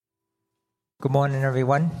Good morning,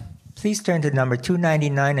 everyone. Please turn to number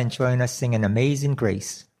 299 and join us singing Amazing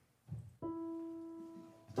Grace.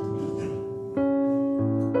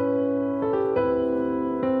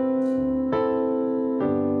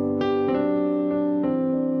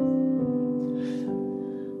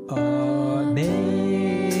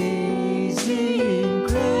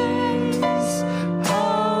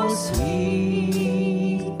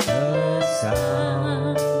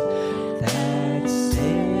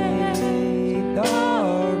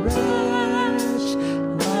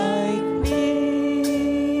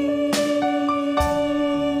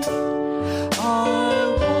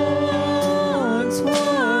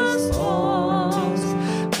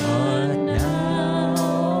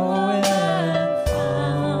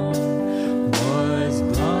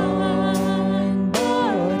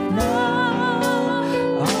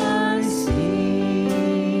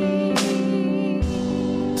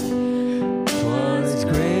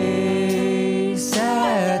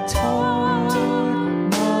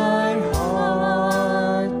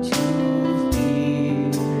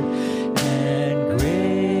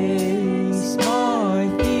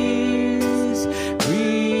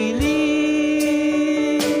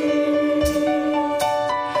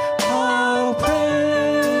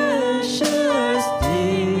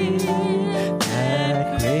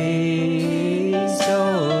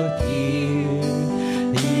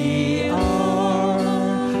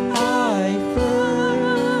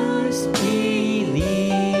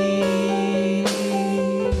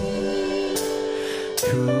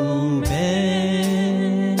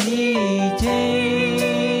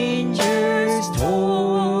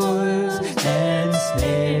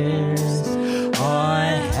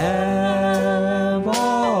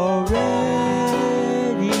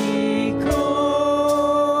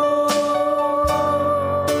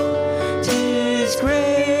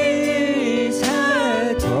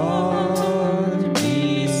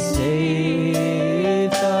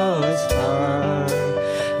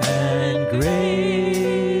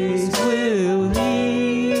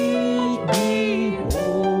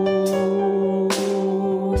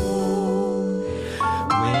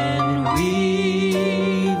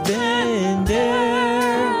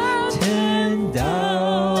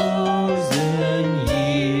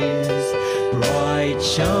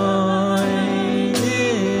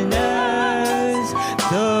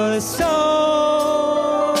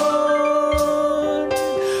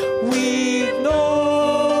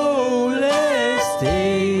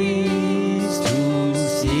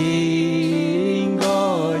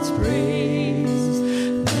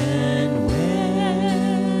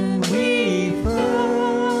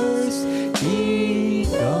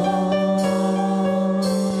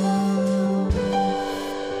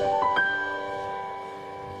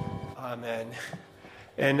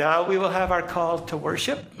 And now we will have our call to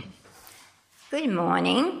worship. Good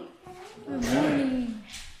morning. Good morning.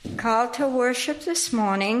 Call to worship this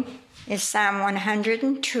morning is Psalm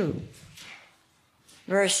 102,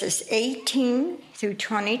 verses 18 through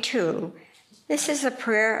 22. This is a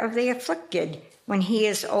prayer of the afflicted when he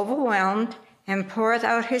is overwhelmed and poureth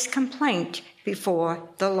out his complaint before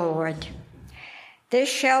the Lord. This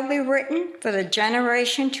shall be written for the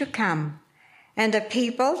generation to come, and the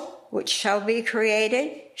people which shall be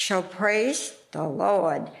created shall praise the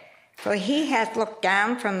Lord. For he hath looked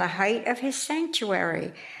down from the height of his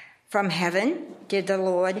sanctuary. From heaven did the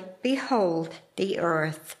Lord behold the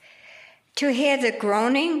earth, to hear the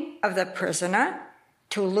groaning of the prisoner,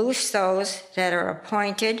 to loose those that are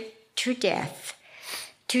appointed to death,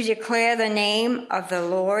 to declare the name of the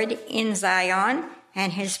Lord in Zion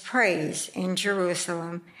and his praise in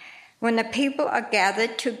Jerusalem, when the people are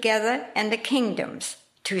gathered together and the kingdoms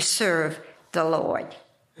to serve the Lord.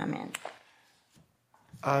 Amen.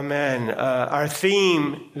 Amen. Our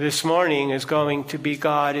theme this morning is going to be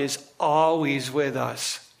God is always with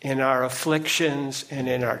us in our afflictions and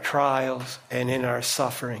in our trials and in our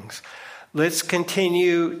sufferings. Let's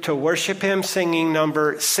continue to worship him, singing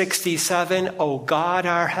number 67, O God,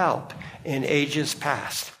 our help in ages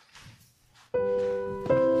past.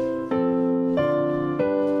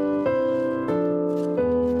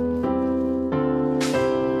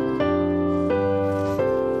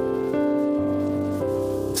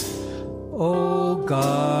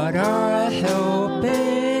 God, our help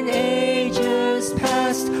in ages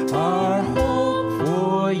past, our hope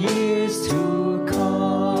for years to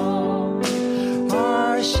come,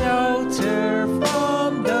 our shelter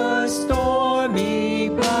from the stormy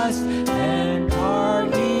blast, and our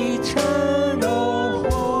eternal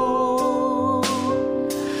hope.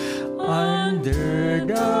 Under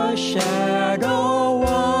the shadow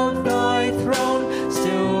of thy throne,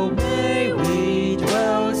 still may we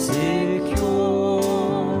dwell secure.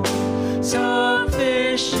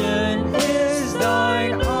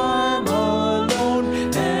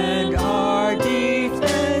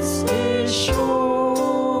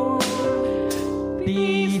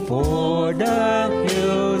 o'er the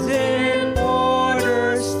hills in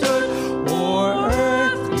order stood, o'er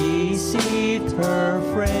earth received her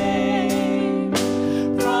frame.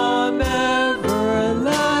 From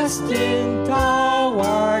everlasting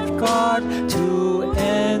toward God to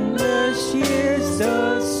endless years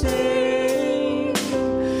the same.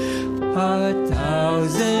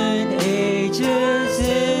 1,000 ages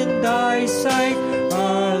in thy sight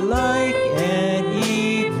are like an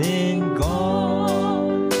evening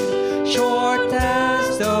gone, short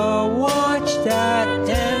as the watch that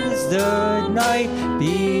ends the night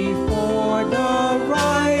before the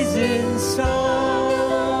rising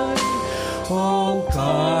sun. O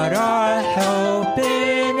God, our help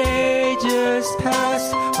in ages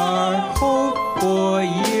past, our hope for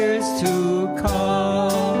years to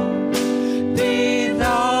come. Be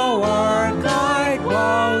thou our guide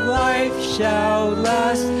while life shall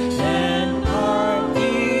last, and our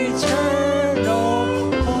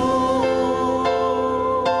eternal home.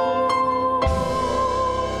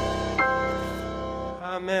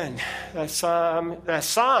 Amen. That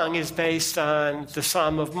song is based on the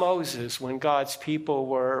Psalm of Moses when God's people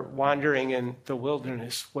were wandering in the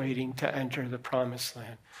wilderness waiting to enter the promised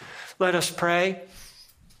land. Let us pray.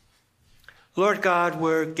 Lord God,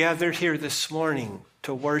 we're gathered here this morning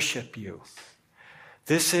to worship you.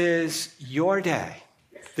 This is your day.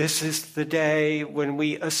 This is the day when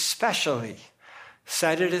we especially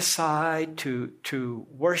set it aside to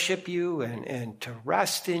worship you and to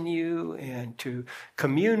rest in you and to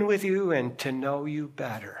commune with you and to know you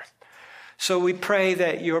better. So we pray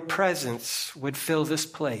that your presence would fill this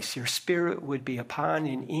place. Your spirit would be upon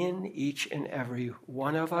and in each and every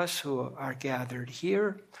one of us who are gathered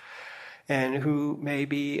here and who may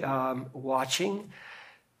be watching.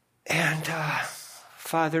 And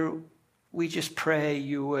Father, we just pray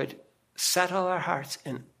you would settle our hearts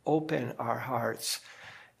and open our hearts.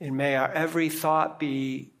 And may our every thought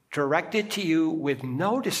be directed to you with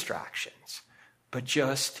no distractions, but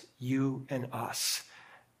just you and us.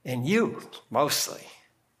 And you, mostly,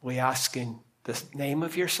 we ask in the name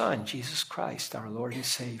of your Son, Jesus Christ, our Lord and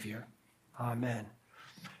Savior. Amen.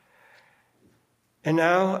 And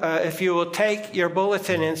now, if you will take your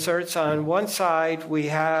bulletin inserts, on one side we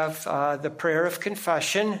have the prayer of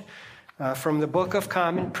confession from the Book of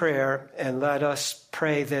Common Prayer, and let us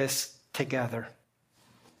pray this together.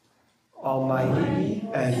 Almighty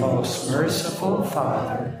and most merciful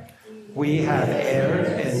Father, we have erred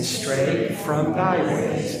and strayed from thy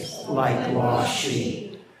ways like lost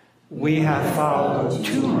sheep. We have followed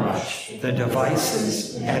too much the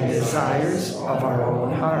devices and desires of our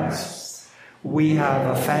own hearts. We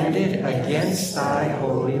have offended against thy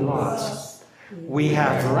holy laws. We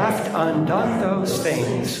have left undone those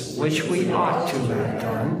things which we ought to have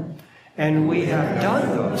done, and we have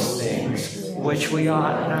done those things which we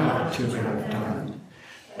ought not to have done.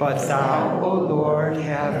 But thou, O Lord,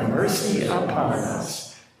 have mercy upon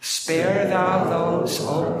us. Spare thou those,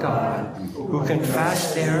 O God, who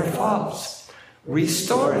confess their faults.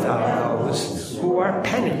 Restore thou those who are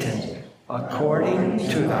penitent, according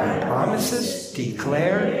to thy promises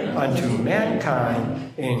declared unto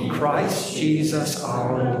mankind in Christ Jesus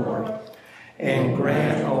our Lord. And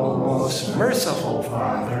grant, O most merciful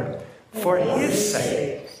Father, for his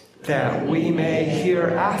sake, that we may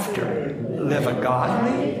hereafter live a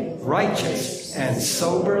godly, righteous, and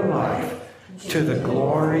sober life to the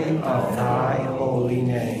glory of thy holy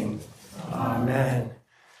name. Amen.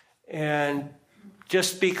 And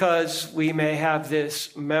just because we may have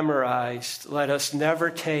this memorized, let us never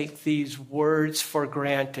take these words for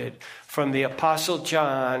granted from the Apostle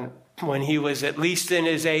John when he was at least in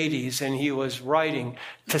his 80s and he was writing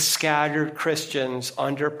to scattered Christians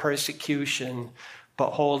under persecution,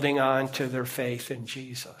 but holding on to their faith in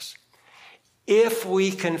Jesus. If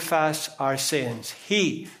we confess our sins,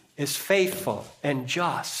 he is faithful and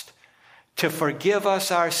just to forgive us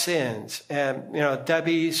our sins. And,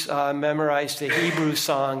 Debbie's memorized the Hebrew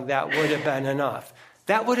song, That Would Have Been Enough.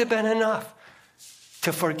 That would have been enough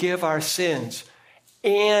to forgive our sins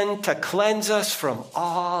and to cleanse us from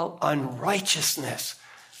all unrighteousness.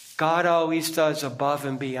 God always does above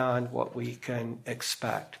and beyond what we can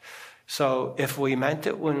expect. So if we meant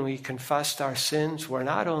it when we confessed our sins, we're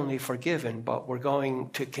not only forgiven, but we're going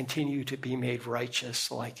to continue to be made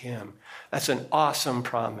righteous like him. That's an awesome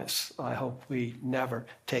promise. I hope we never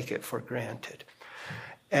take it for granted.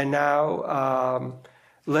 And now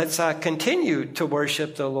let's continue to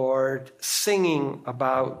worship the Lord, singing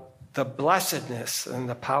about the blessedness and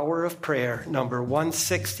the power of prayer. Number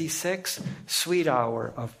 166, Sweet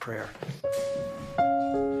Hour of Prayer.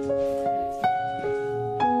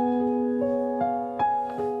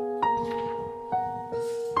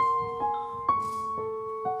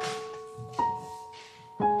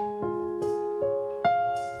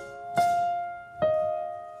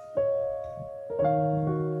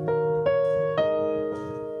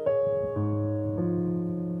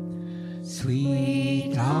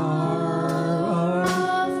 Sweet hour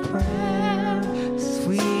of prayer,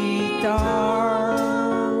 sweet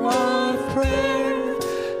hour of prayer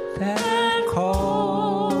that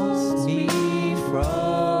calls me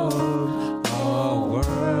from a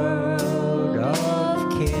world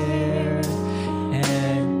of care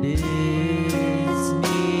and bids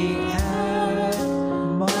me at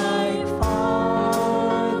my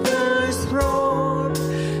Father's throne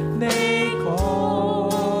make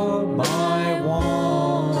all my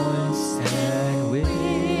wants and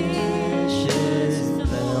wishes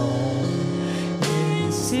known.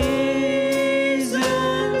 In seasons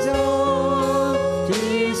of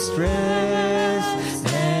distress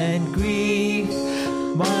and grief,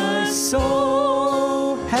 my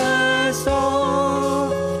soul has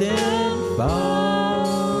often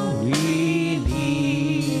found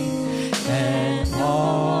relief and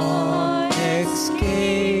oft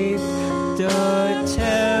escaped the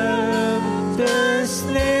tempter's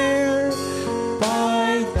snare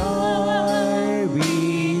by thy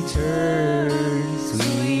return,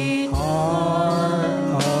 sweet hour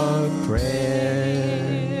of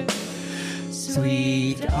prayer.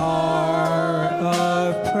 Sweet hour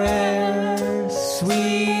of prayer,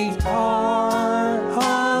 sweet hour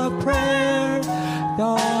of prayer,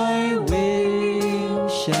 thy wing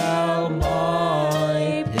shall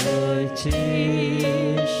my petition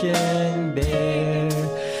bear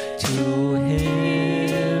to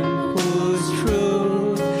him whose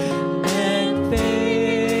truth and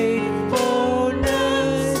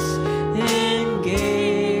faithfulness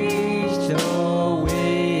engaged a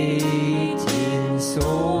waiting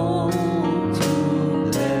soul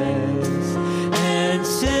to bless. And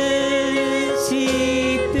since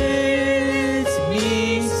he bids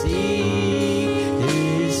me seek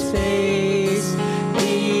his face,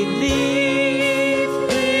 believe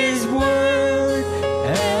his word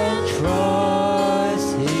and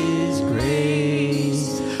trust his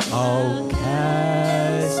grace, I'll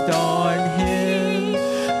cast on him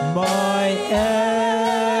my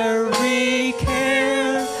every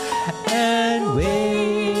care and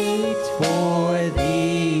wait for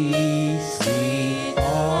thee, sweet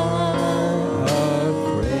hour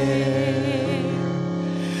of prayer.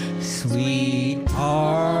 Sweet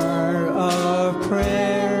hour of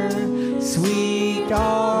prayer, sweet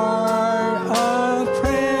hour of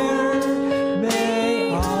prayer,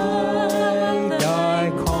 may I thy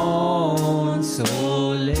consolation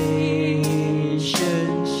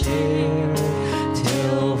share,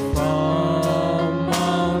 till from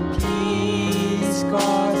Mount Peace,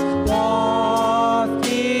 God's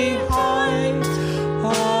lofty height,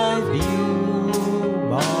 I view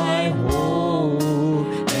my hope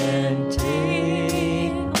and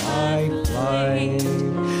take my flight.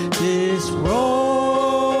 This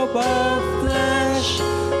robe of flesh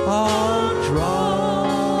I'll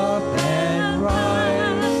drop and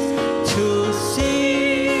rise to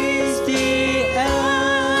seize the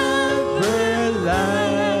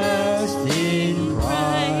everlasting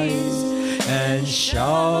prize, and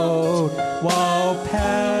shout while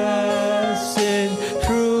passing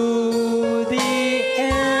through the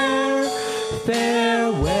air,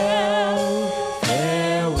 farewell,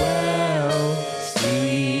 farewell,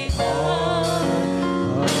 sweet heart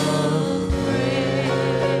of prayer.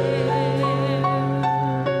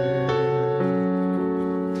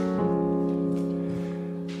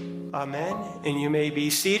 Amen. And you may be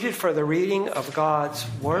seated for the reading of God's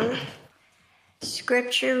Word.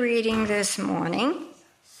 Scripture reading this morning,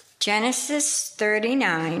 Genesis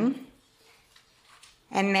 39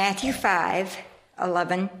 and Matthew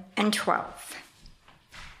 5:11 and 12.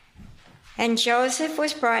 And Joseph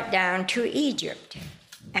was brought down to Egypt,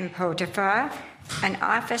 and Potiphar, an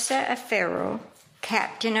officer of Pharaoh,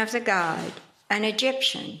 captain of the guard, an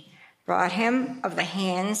Egyptian, brought him of the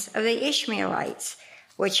hands of the Ishmaelites,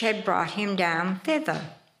 which had brought him down thither.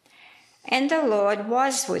 And the Lord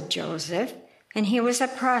was with Joseph, and he was a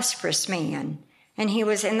prosperous man, and he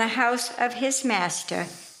was in the house of his master,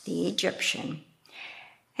 the Egyptian.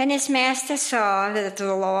 And his master saw that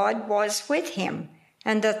the Lord was with him,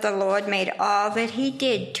 and that the Lord made all that he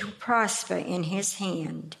did to prosper in his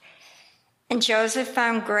hand. And Joseph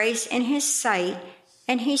found grace in his sight,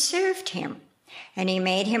 and he served him. And he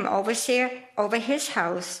made him overseer over his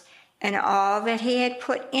house, and all that he had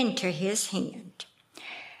put into his hand.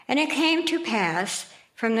 And it came to pass,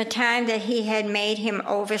 from the time that he had made him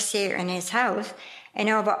overseer in his house, and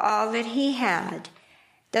over all that he had,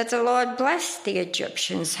 that the Lord blessed the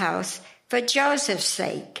Egyptian's house for Joseph's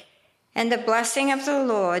sake. And the blessing of the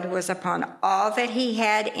Lord was upon all that he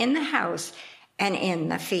had in the house and in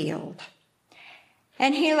the field.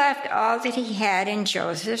 And he left all that he had in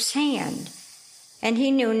Joseph's hand. and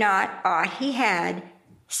he knew not aught he had,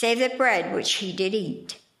 save the bread which he did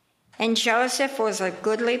eat. And Joseph was a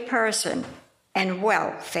goodly person, and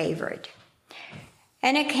well favored.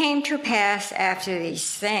 And it came to pass after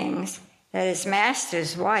these things, that his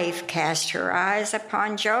master's wife cast her eyes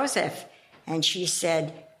upon Joseph, and she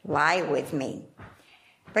said, Lie with me.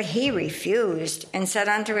 But he refused, and said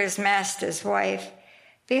unto his master's wife,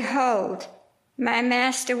 Behold, my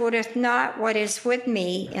master wotteth not what is with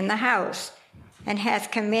me in the house, and hath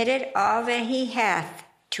committed all that he hath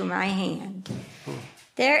to my hand.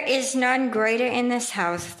 There is none greater in this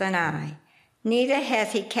house than I, neither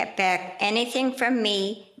hath he kept back anything from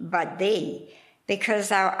me but thee, because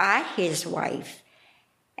thou art his wife.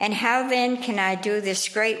 And how then can I do this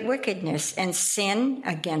great wickedness and sin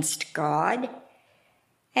against God?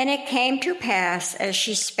 And it came to pass, as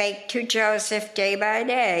she spake to Joseph day by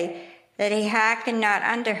day, that he hearkened not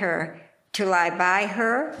unto her, to lie by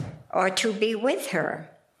her, or to be with her.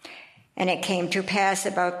 And it came to pass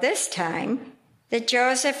about this time, that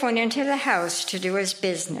Joseph went into the house to do his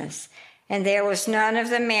business, and there was none of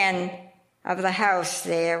the men of the house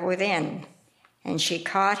there within. And she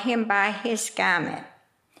caught him by his garment,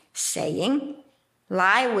 saying,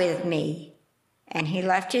 Lie with me. And he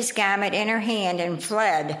left his garment in her hand and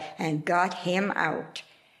fled, and got him out.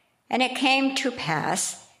 And it came to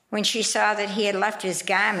pass, when she saw that he had left his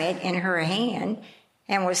garment in her hand,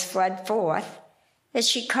 and was fled forth, that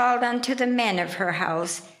she called unto the men of her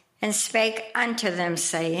house, and spake unto them,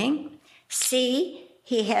 saying, See,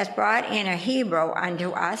 he hath brought in a Hebrew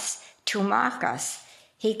unto us to mock us.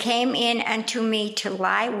 He came in unto me to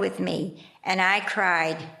lie with me, and I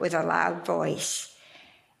cried with a loud voice.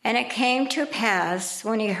 And it came to pass,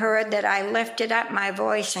 when he heard that I lifted up my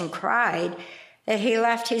voice and cried, that he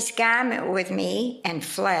left his garment with me and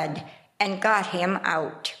fled, and got him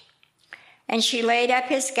out. And she laid up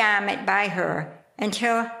his garment by her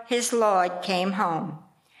until his Lord came home.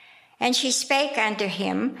 And she spake unto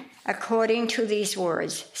him according to these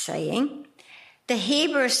words, saying, The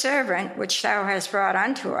Hebrew servant which thou hast brought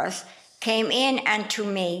unto us came in unto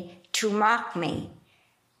me to mock me.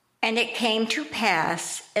 And it came to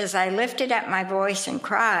pass, as I lifted up my voice and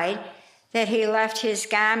cried, that he left his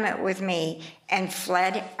garment with me and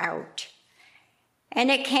fled out.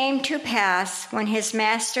 And it came to pass, when his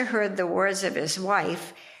master heard the words of his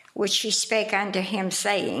wife, which she spake unto him,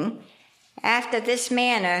 saying, After this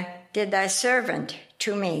manner did thy servant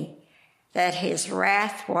to me, that his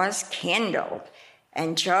wrath was kindled.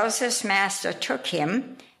 And Joseph's master took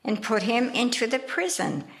him and put him into the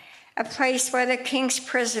prison, a place where the king's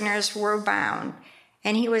prisoners were bound,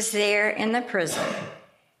 and he was there in the prison.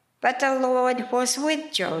 But the Lord was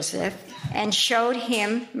with Joseph, and showed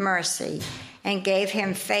him mercy, and gave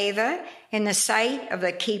him favor in the sight of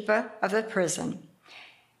the keeper of the prison.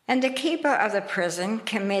 And the keeper of the prison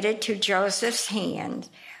committed to Joseph's hand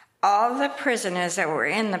all the prisoners that were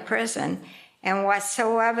in the prison, and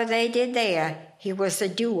whatsoever they did there, he was the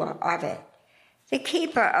doer of it. The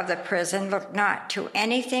keeper of the prison looked not to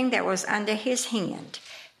anything that was under his hand,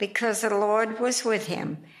 because the Lord was with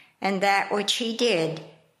him, and that which he did,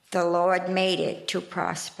 the Lord made it to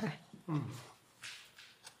prosper.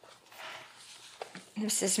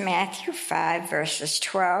 This is Matthew 5, verses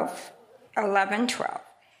 11, 12.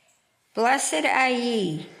 Blessed are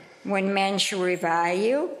ye when men shall revile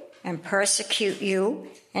you and persecute you,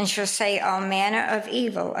 and shall say all manner of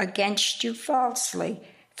evil against you falsely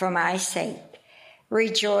for my sake.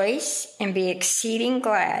 Rejoice and be exceeding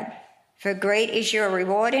glad, for great is your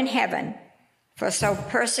reward in heaven. For so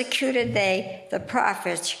persecuted they the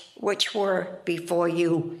prophets which were before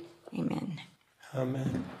you. Amen.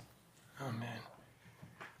 Amen. Amen.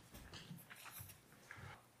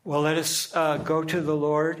 Well, let us go to the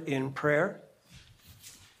Lord in prayer.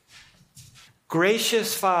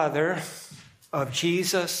 Gracious Father of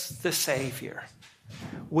Jesus the Savior,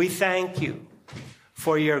 we thank you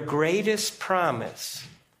for your greatest promise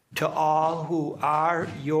to all who are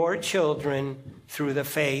your children through the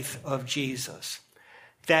faith of Jesus,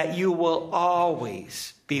 that you will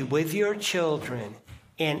always be with your children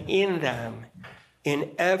and in them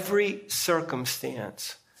in every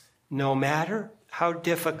circumstance, no matter how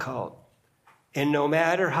difficult and no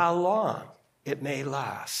matter how long it may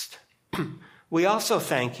last. We also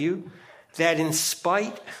thank you that in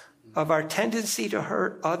spite of our tendency to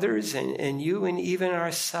hurt others and you and even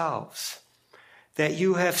ourselves, that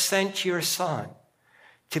you have sent your Son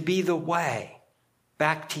to be the way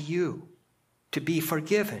back to you, to be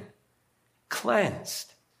forgiven,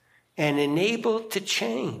 cleansed, and enabled to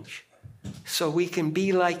change so we can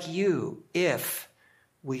be like you if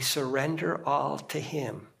we surrender all to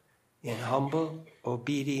him in humble,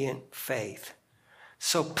 obedient faith.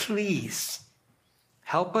 So please,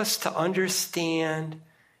 help us to understand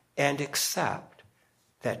and accept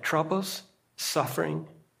that troubles, suffering,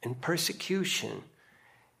 and persecution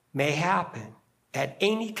may happen at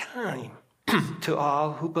any time to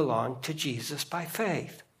all who belong to Jesus by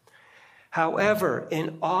faith. However,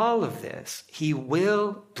 in all of this, he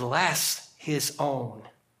will bless his own.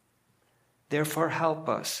 Therefore, help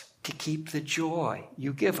us to keep the joy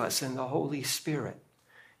you give us in the Holy Spirit,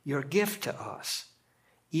 your gift to us,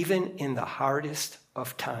 even in the hardest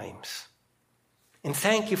of times. And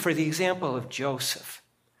thank you for the example of Joseph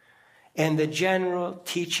and the general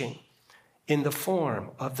teaching in the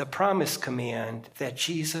form of the promise command that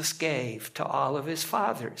Jesus gave to all of his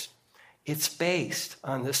fathers. It's based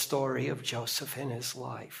on the story of Joseph in his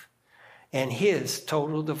life and his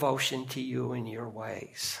total devotion to you and your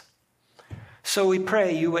ways. So we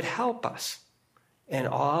pray you would help us and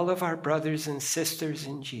all of our brothers and sisters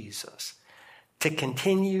in Jesus to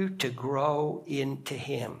continue to grow into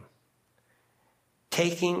him,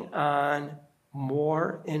 taking on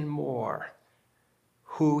more and more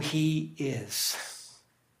who he is.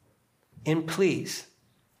 And please,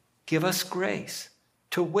 give us grace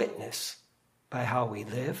to witness by how we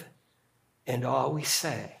live and all we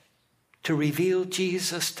say, to reveal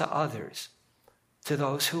Jesus to others, to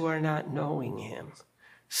those who are not knowing him,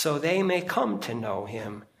 so they may come to know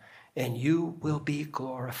him and you will be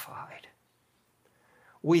glorified.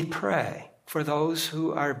 We pray for those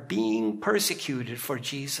who are being persecuted for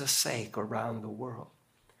Jesus' sake around the world,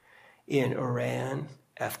 in Iran,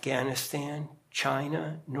 Afghanistan,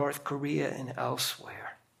 China, North Korea, and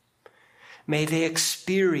elsewhere. May they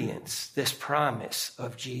experience this promise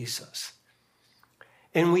of Jesus.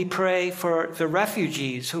 And we pray for the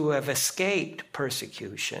refugees who have escaped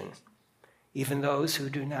persecution, even those who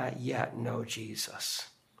do not yet know Jesus.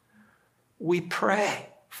 We pray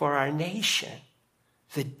for our nation,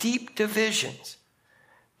 the deep divisions,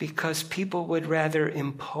 because people would rather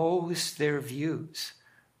impose their views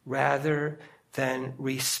rather than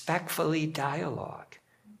respectfully dialogue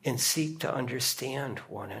and seek to understand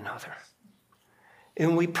one another.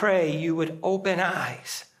 And we pray you would open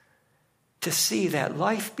eyes to see that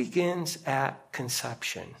life begins at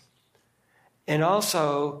conception, and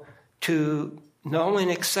also to know and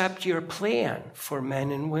accept your plan for men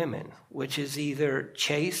and women, which is either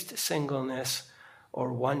chaste singleness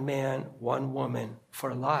or one man, one woman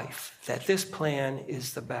for life, that this plan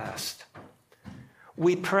is the best.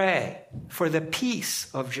 We pray for the peace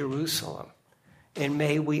of Jerusalem, and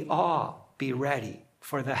may we all be ready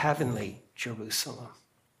for the heavenly Jerusalem.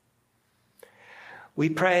 We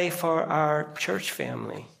pray for our church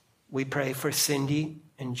family. We pray for Cindy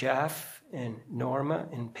and Jeff and Norma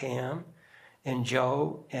and Pam and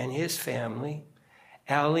Joe and his family,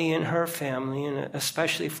 Allie and her family, and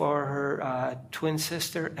especially for her twin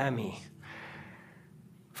sister, Emmy.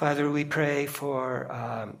 Father, we pray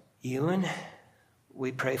for Elin.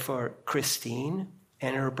 We pray for Christine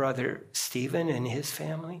and her brother Stephen and his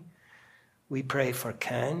family. We pray for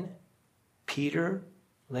Ken, Peter,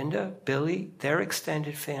 Linda, Billy, their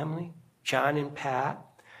extended family, John and Pat,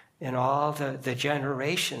 and all the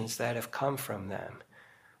generations that have come from them.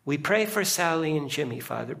 We pray for Sally and Jimmy,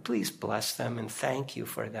 Father. Please bless them and thank you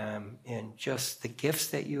for them and just the gifts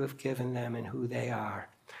that you have given them and who they are.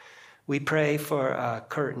 We pray for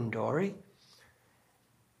Kurt and Dory,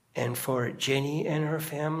 and for Ginny and her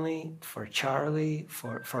family, for Charlie,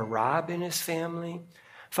 for Rob and his family.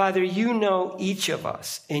 Father, you know each of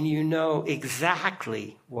us, and you know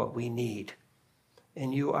exactly what we need.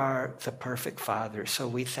 And you are the perfect Father, so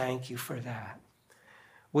we thank you for that.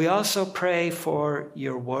 We also pray for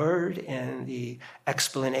your word and the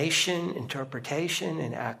explanation, interpretation,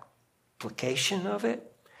 and application of it.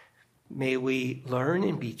 May we learn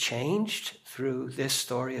and be changed through this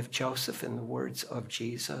story of Joseph and the words of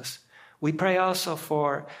Jesus. We pray also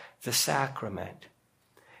for the sacrament.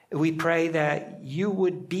 We pray that you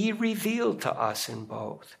would be revealed to us in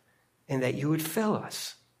both, and that you would fill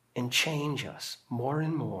us and change us more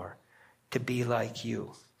and more to be like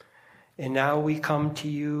you. And now we come to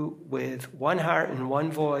you with one heart and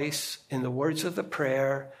one voice in the words of the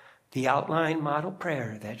prayer, the outline model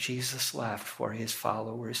prayer that Jesus left for his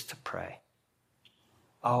followers to pray.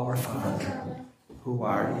 Our Father, who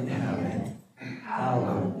art in heaven,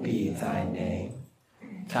 hallowed be thy name.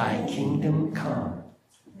 Thy kingdom come,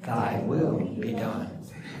 thy will be done,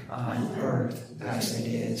 on earth as it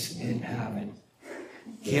is in heaven.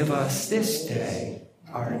 Give us this day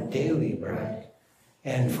our daily bread,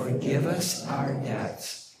 and forgive us our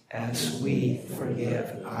debts as we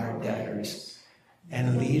forgive our debtors.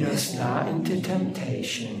 And lead us not into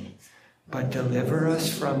temptation, but deliver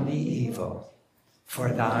us from the evil. For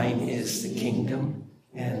thine is the kingdom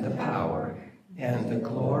and the power and the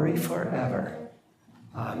glory forever.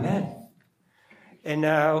 Amen. And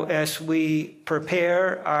now, as we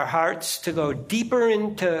prepare our hearts to go deeper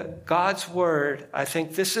into God's word, I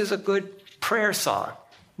think this is a good prayer song.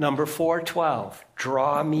 Number 412,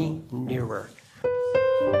 Draw Me Nearer.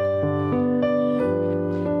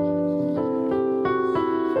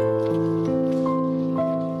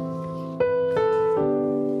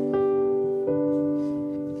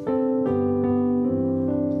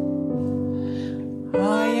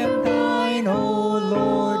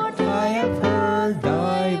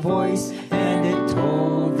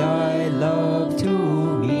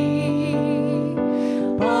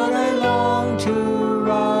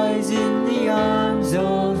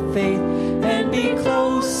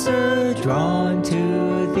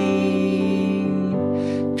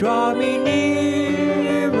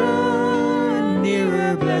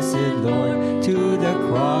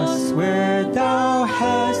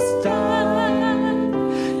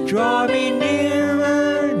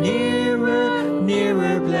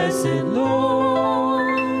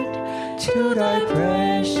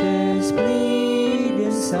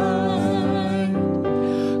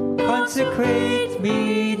 Consecrate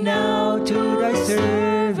me now to thy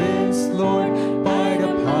service, Lord, by the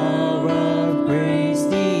power of grace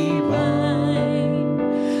divine.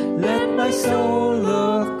 Let my soul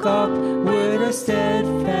look up with a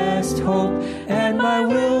steadfast hope, and my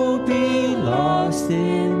will be lost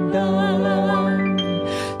in thine.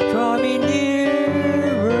 Draw me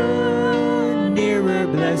nearer, nearer,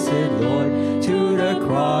 blessed Lord, to the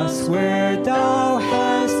cross where thou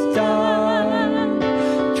hast died.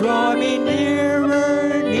 Draw me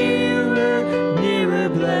nearer, nearer, nearer,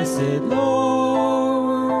 blessed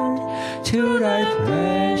Lord, to thy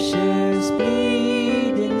precious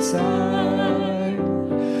bleeding side.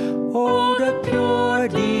 Oh, the pure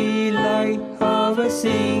delight of a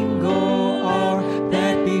single hour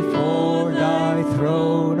that before thy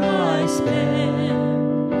throne I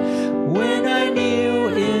spend, when I kneel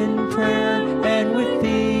in prayer and with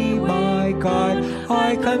thee, my God,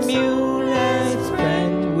 I commune as friend.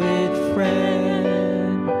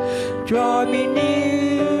 Draw me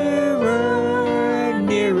nearer,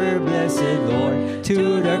 nearer, blessed Lord,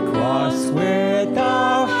 to the cross where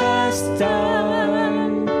thou hast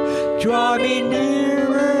died. Draw me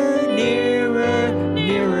nearer, nearer,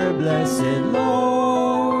 nearer, blessed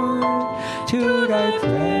Lord, to thy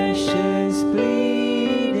precious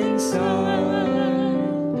bleeding side.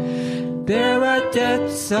 There are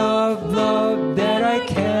depths of love that I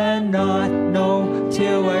cannot know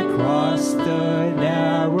till I cross the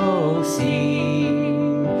narrow sea.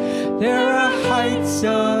 There are heights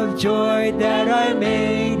of joy that I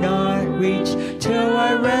may not reach till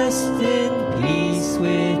I rest in peace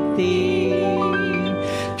with thee.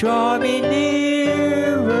 Draw me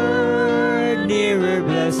nearer, nearer,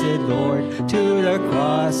 blessed Lord, to the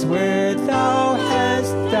cross where thou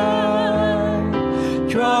hast died.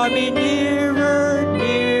 Draw me nearer,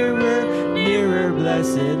 nearer, nearer,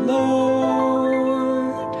 blessed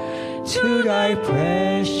Lord, to thy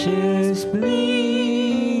precious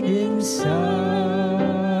bleeding side.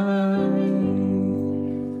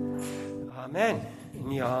 Amen.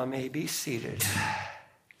 And y'all may be seated.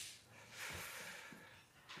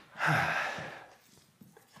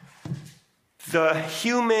 The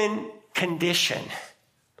human condition.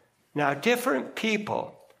 Now, different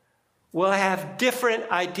people will have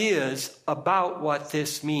different ideas about what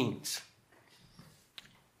this means.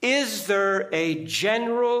 Is there a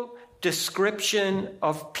general description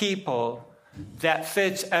of people that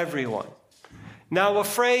fits everyone? Now, a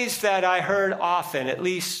phrase that I heard often, at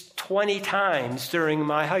least 20 times during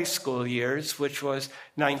my high school years, which was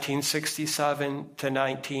 1967 to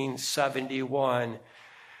 1971,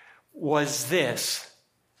 was this: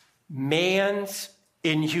 man's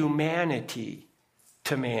inhumanity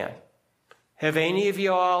to man. Have any of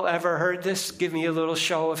you all ever heard this? Give me a little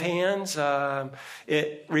show of hands.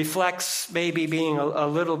 It reflects maybe being a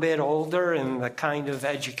little bit older and the kind of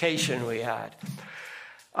education we had.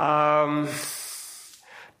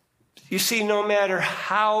 You see, no matter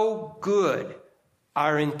how good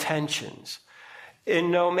our intentions,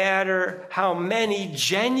 and no matter how many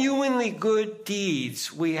genuinely good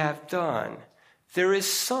deeds we have done, there is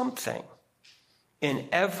something in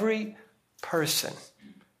every person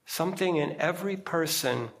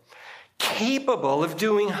capable of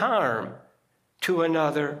doing harm to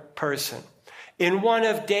another person. In one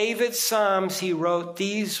of David's Psalms, he wrote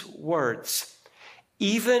these words: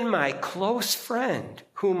 "Even my close friend,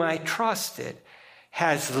 whom I trusted,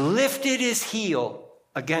 has lifted his heel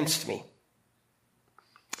against me."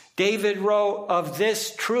 David wrote of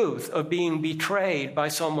this truth of being betrayed by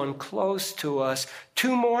someone close to us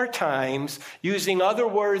 2 more times using other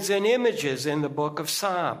words and images in the book of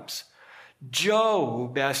Psalms.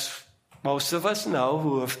 Job, as most of us know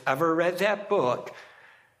who have ever read that book,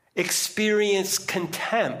 experienced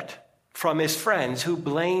contempt from his friends who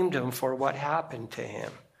blamed him for what happened to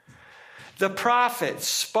him. The prophets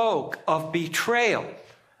spoke of betrayal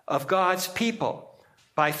of God's people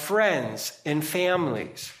by friends and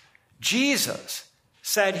families. Jesus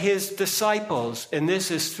said his disciples, and this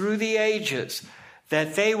is through the ages,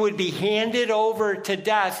 that they would be handed over to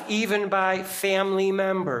death even by family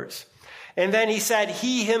members. And then he said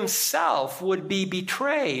he himself would be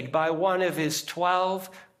betrayed by one of his 12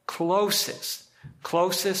 closest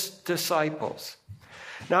disciples.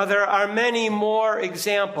 Now, there are many more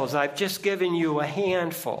examples. I've just given you a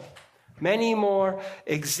handful. Many more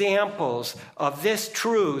examples of this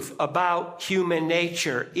truth about human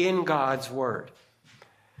nature in God's Word.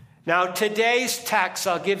 Now, today's text,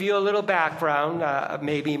 I'll give you a little background.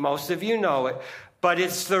 Maybe most of you know it, but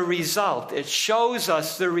it's the result. It shows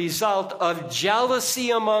us the result of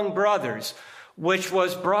jealousy among brothers, which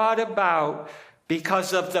was brought about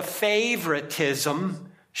because of the favoritism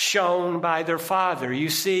shown by their father. You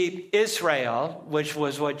see, Israel, which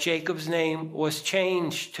was what Jacob's name was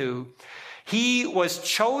changed to, he was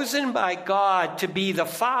chosen by God to be the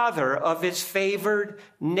father of his favored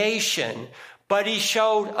nation, but he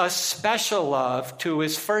showed a special love to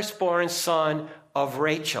his firstborn son of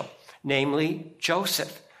Rachel, namely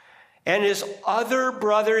Joseph. And his other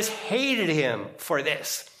brothers hated him for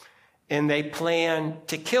this, and they planned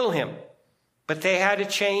to kill him. But they had a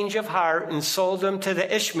change of heart and sold him to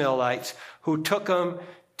the Ishmaelites, who took him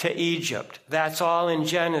to Egypt. That's all in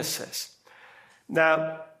Genesis.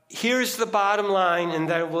 Now, here's the bottom line, and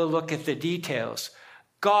then we'll look at the details.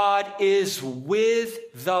 God is with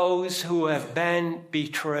those who have been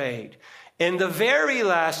betrayed. And the very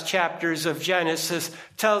last chapters of Genesis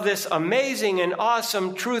tell this amazing and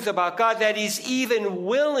awesome truth about God, that he's even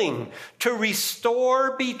willing to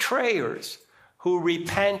restore betrayers who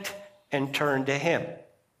repent and turn to him.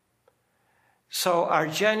 So our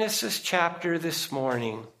Genesis chapter this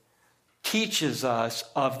morning teaches us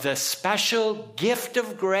of the special gift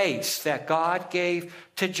of grace that God gave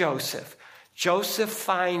to Joseph. Joseph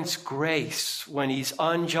finds grace when he's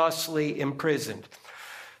unjustly imprisoned.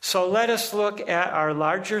 So let us look at our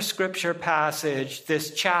larger scripture passage,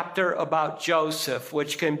 this chapter about Joseph,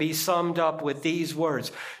 which can be summed up with these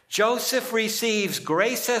words. Joseph receives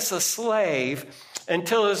grace as a slave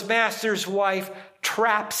until his master's wife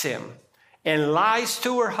traps him and lies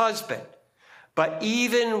to her husband. But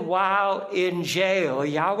even while in jail,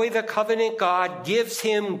 Yahweh, the covenant God, gives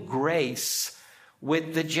him grace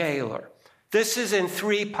with the jailer. This is in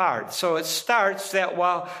 3 parts. So it starts that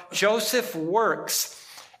while Joseph works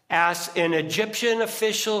as an Egyptian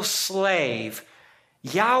official slave,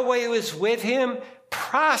 Yahweh was with him,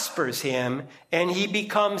 prospers him, and he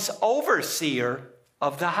becomes overseer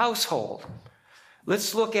of the household.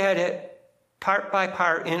 Let's look at it part by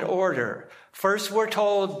part in order. First, we're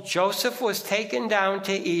told Joseph was taken down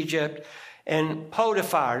to Egypt, and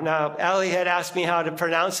Potiphar. Now, Ellie had asked me how to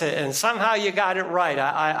pronounce it, and somehow you got it right.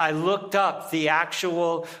 I looked up the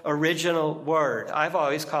actual original word. I've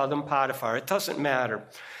always called him Potiphar. It doesn't matter.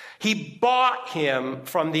 He bought him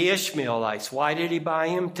from the Ishmaelites. Why did he buy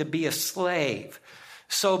him? To be a slave.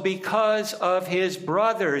 So because of his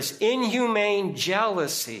brother's inhumane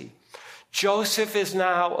jealousy, Joseph is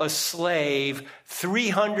now a slave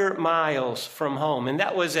 300 miles from home. And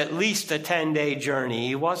that was at least a 10-day journey.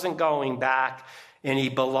 He wasn't going back, and he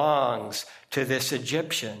belongs to this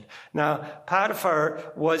Egyptian. Now,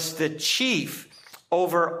 Potiphar was the chief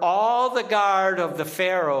over all the guard of the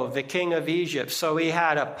Pharaoh, the king of Egypt. So he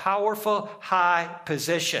had a powerful, high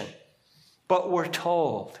position. But we're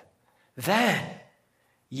told then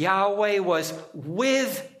Yahweh was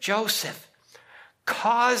with Joseph,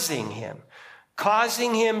 causing him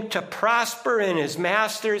to prosper in his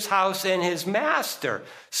master's house. And his master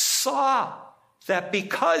saw that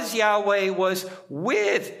because Yahweh was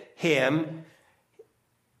with him,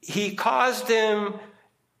 he caused him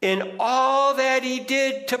in all that he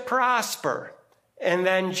did to prosper. And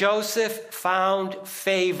then Joseph found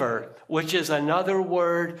favor, which is another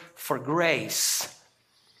word for grace.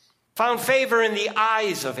 Found favor in the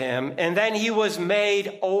eyes of him, and then he was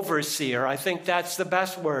made overseer. I think that's the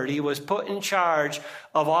best word. He was put in charge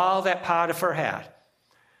of all that Potiphar had.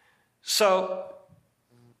 So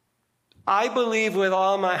I believe with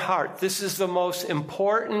all my heart, this is the most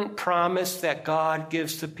important promise that God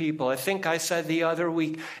gives to people. I think I said the other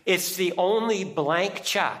week, it's the only blank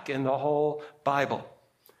check in the whole Bible.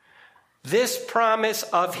 This promise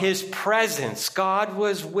of his presence, God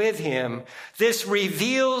was with him. This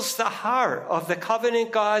reveals the heart of the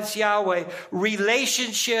covenant God's Yahweh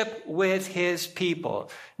relationship with his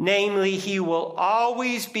people. Namely, he will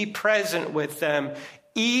always be present with them,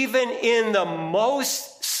 even in the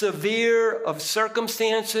most severe of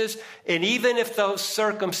circumstances, and even if those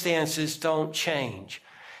circumstances don't change.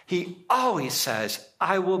 He always says,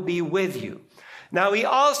 I will be with you. Now, he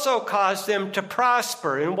also caused them to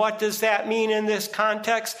prosper. And what does that mean in this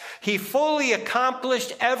context? He fully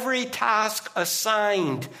accomplished every task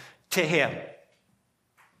assigned to him.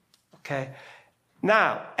 Okay.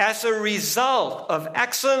 Now, as a result of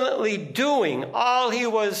excellently doing all he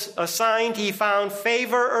was assigned, he found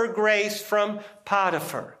favor or grace from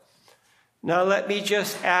Potiphar. Now, let me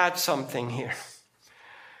just add something here.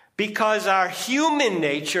 Because our human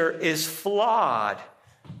nature is flawed,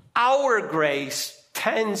 our grace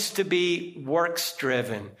tends to be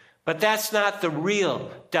works-driven, but that's not the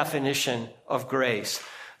real definition of grace.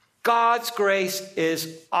 God's grace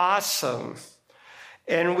is awesome,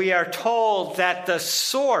 and we are told that the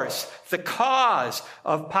source, the cause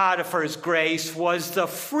of Potiphar's grace was the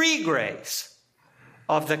free grace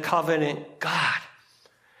of the covenant God.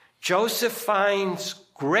 Joseph finds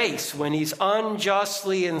grace when he's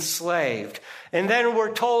unjustly enslaved. And then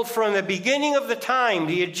we're told from the beginning of the time,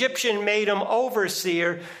 the Egyptian made him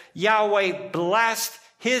overseer. Yahweh blessed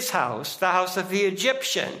his house, the house of the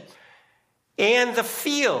Egyptian, and the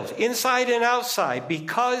field, inside and outside,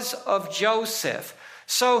 because of Joseph.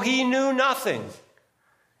 So he knew nothing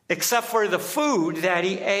except for the food that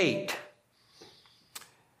he ate.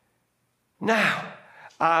 Now,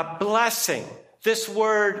 blessing. This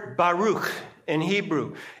word Baruch in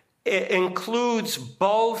Hebrew, it includes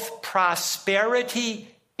both prosperity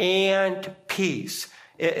and peace.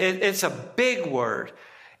 It's a big word.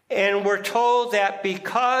 And we're told that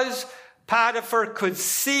because Potiphar could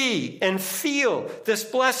see and feel this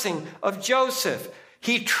blessing of Joseph,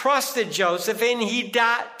 he trusted Joseph and he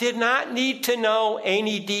did not need to know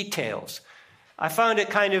any details. I found it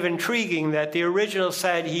kind of intriguing that the original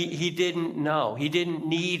said he didn't know. He didn't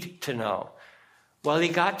need to know. Well, he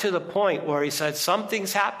got to the point where he said,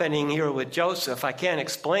 something's happening here with Joseph. I can't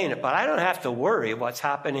explain it, but I don't have to worry what's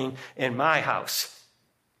happening in my house.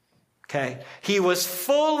 Okay? He was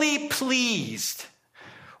fully pleased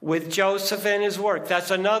with Joseph and his work.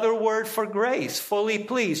 That's another word for grace, fully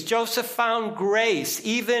pleased. Joseph found grace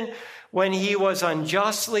even when he was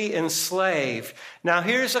unjustly enslaved. Now,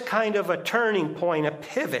 here's a kind of a turning point, a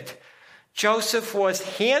pivot. Joseph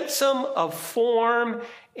was handsome of form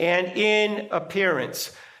and in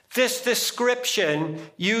appearance. This description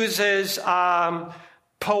uses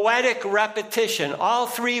poetic repetition. All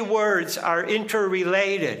three words are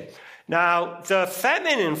interrelated. Now, the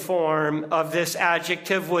feminine form of this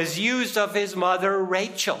adjective was used of his mother,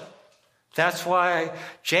 Rachel. That's why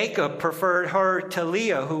Jacob preferred her to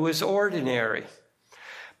Leah, who was ordinary.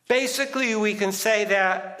 Basically, we can say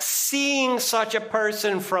that seeing such a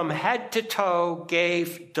person from head to toe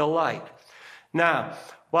gave delight. Now,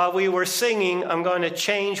 while we were singing, I'm going to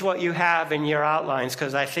change what you have in your outlines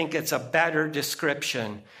because I think it's a better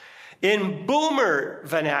description. In boomer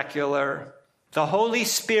vernacular, the Holy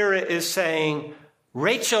Spirit is saying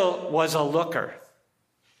Rachel was a looker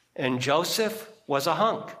and Joseph was a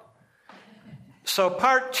hunk. So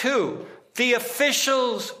part 2, the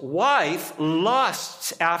official's wife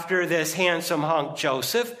lusts after this handsome hunk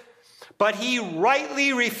Joseph, but he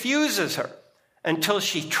rightly refuses her until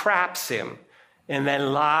she traps him and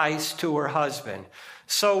then lies to her husband.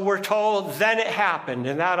 So we're told then it happened,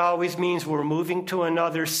 and that always means we're moving to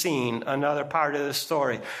another scene, another part of the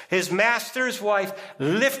story. His master's wife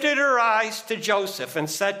lifted her eyes to Joseph and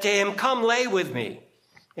said to him, "Come lay with me."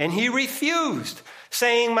 And he refused,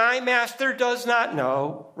 saying, "My master does not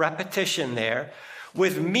know," repetition there,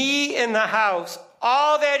 "with me in the house,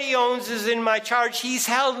 all that he owns is in my charge. He's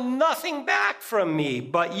held nothing back from me,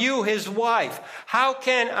 but you, his wife. How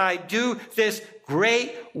can I do this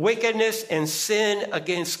great wickedness and sin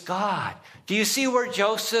against God?" Do you see where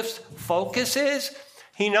Joseph's focus is?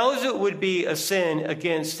 He knows it would be a sin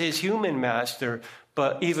against his human master,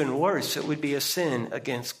 but even worse, it would be a sin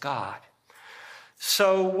against God.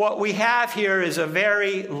 So what we have here is a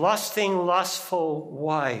very lusting, lustful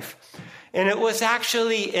wife. And it was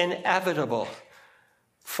actually inevitable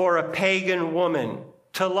for a pagan woman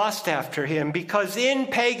to lust after him, because in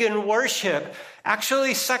pagan worship,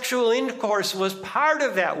 actually sexual intercourse was part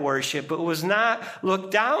of that worship. It was not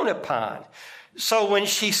looked down upon. So when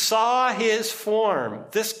she saw his form,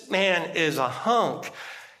 this man is a hunk,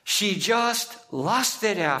 she just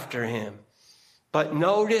lusted after him. But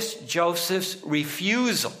notice Joseph's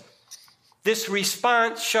refusal. This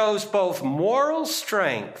response shows both moral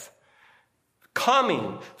strength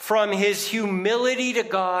coming from his humility to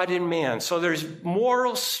God and man. So there's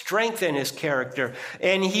moral strength in his character.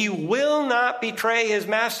 And he will not betray his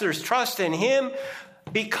master's trust in him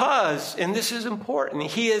because, and this is important,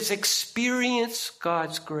 he has experienced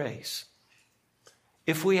God's grace.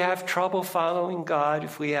 If we have trouble following God,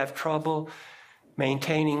 if we have trouble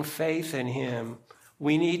maintaining faith in him,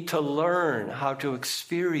 we need to learn how to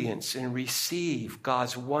experience and receive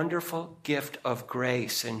God's wonderful gift of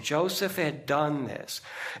grace. And Joseph had done this.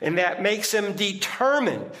 And that makes him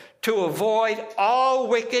determined to avoid all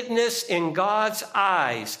wickedness in God's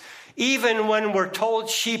eyes, even when we're told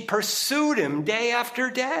she pursued him day after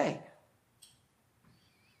day.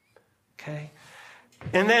 Okay?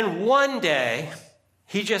 And then one day,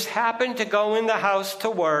 he just happened to go in the house to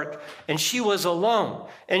work, and she was alone.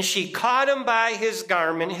 And she caught him by his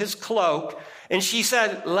garment, his cloak, and she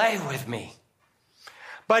said, "Lay with me."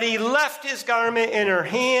 But he left his garment in her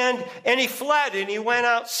hand, and he fled, and he went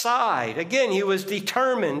outside. Again, he was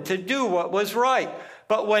determined to do what was right.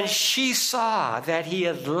 But when she saw that he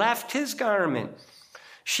had left his garment,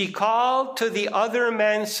 she called to the other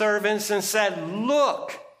men servants and said,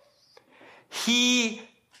 "Look, he,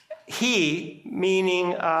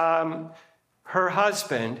 meaning her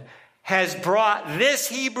husband, has brought this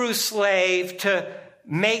Hebrew slave to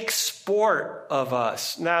make sport of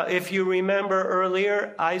us." Now, if you remember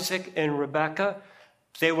earlier, Isaac and Rebekah,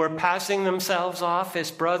 they were passing themselves off as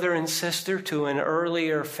brother and sister to an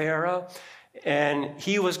earlier Pharaoh. And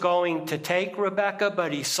he was going to take Rebekah,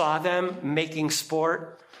 but he saw them making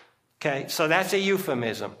sport. Okay, so that's a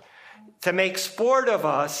euphemism. To make sport of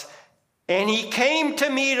us. And he came to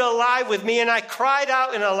me to lie with me, and I cried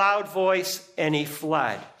out in a loud voice, and he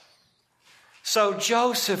fled. So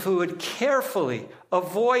Joseph, who had carefully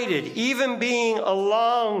avoided even being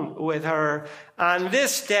alone with her, on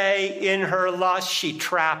this day in her lust, she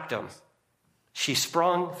trapped him. She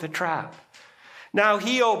sprung the trap. Now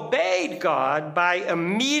he obeyed God by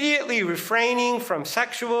immediately refraining from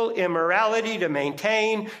sexual immorality to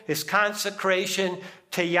maintain his consecration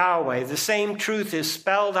to Yahweh. The same truth is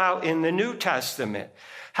spelled out in the New Testament.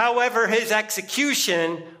 However, his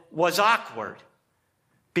execution was awkward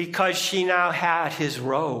because she now had his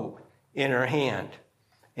robe in her hand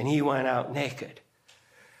and he went out naked.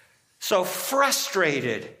 So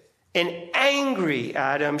frustrated and angry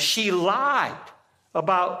at him, she lied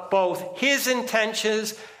about both his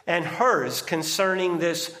intentions and hers concerning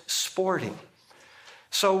this sporting.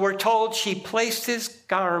 So we're told she placed his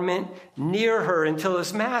garment near her until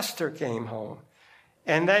his master came home.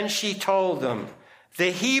 And then she told him,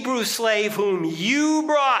 "The Hebrew slave whom you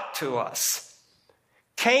brought to us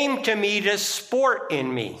came to me to sport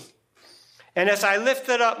in me. And as I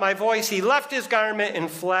lifted up my voice, he left his garment and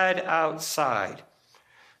fled outside."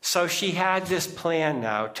 So she had this plan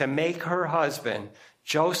now to make her husband,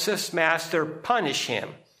 Joseph's master, punish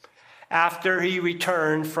him after he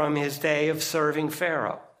returned from his day of serving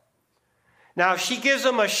Pharaoh. Now, she gives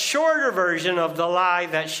him a shorter version of the lie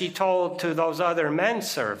that she told to those other men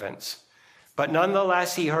servants. But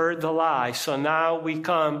nonetheless, he heard the lie. So now we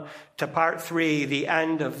come to part 3, the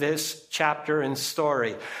end of this chapter and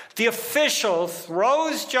story. The official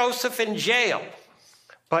throws Joseph in jail,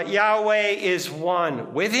 but Yahweh is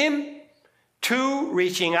 1, with him, 2,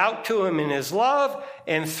 reaching out to him in his love,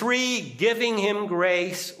 and 3, giving him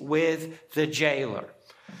grace with the jailer.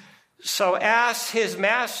 So as his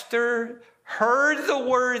master heard the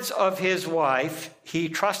words of his wife, he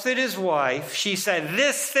trusted his wife. She said,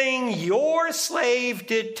 "This thing your slave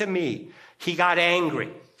did to me." He got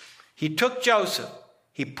angry. He took Joseph.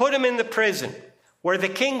 He put him in the prison where the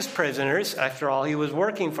king's prisoners, after all, he was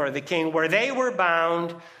working for the king, where they were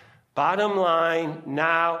bound. Bottom line,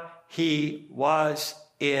 now he was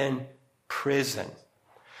in prison.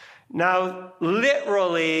 Now,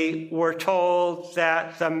 literally, we're told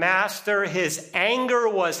that the master, his anger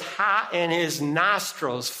was hot and his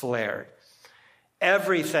nostrils flared.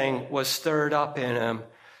 Everything was stirred up in him.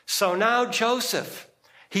 So now Joseph,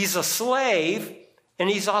 he's a slave and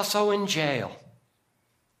he's also in jail.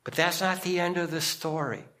 But that's not the end of the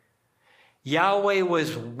story. Yahweh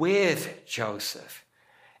was with Joseph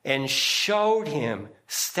and showed him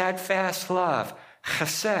steadfast love,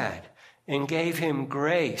 chesed, and gave him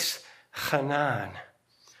grace, chanan.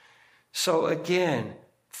 So again,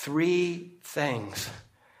 3 things.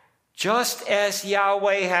 Just as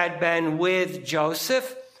Yahweh had been with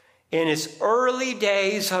Joseph in his early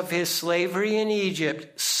days of his slavery in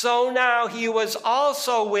Egypt, so now he was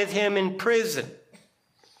also with him in prison.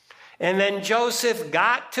 And then Joseph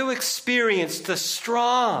got to experience the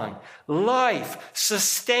strong,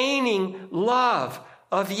 life-sustaining love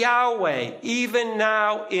of Yahweh, even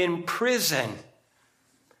now in prison.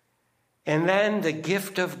 And then the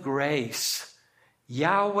gift of grace.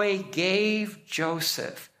 Yahweh gave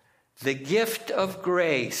Joseph the gift of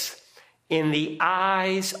grace in the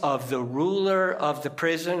eyes of the ruler of the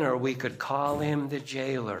prison, or we could call him the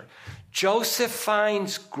jailer. Joseph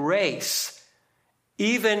finds grace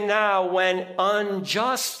even now when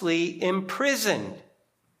unjustly imprisoned.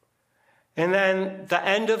 And then the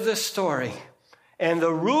end of the story. And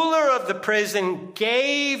the ruler of the prison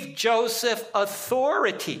gave Joseph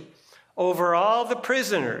authority over all the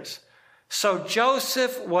prisoners. So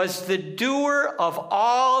Joseph was the doer of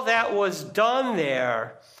all that was done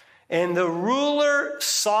there. And the ruler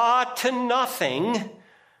saw to nothing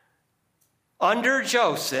under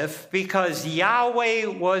Joseph because Yahweh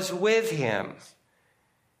was with him.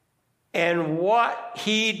 And what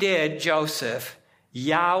he did, Joseph,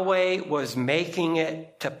 Yahweh was making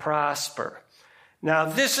it to prosper. Now,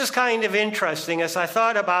 this is kind of interesting. As I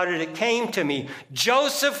thought about it, it came to me.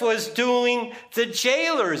 Joseph was doing the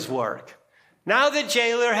jailer's work. Now the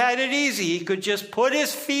jailer had it easy. He could just put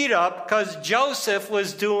his feet up because Joseph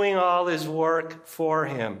was doing all his work for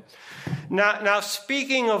him. Now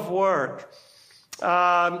speaking of work,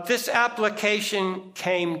 this application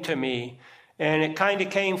came to me, and it kind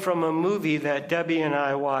of came from a movie that Debbie and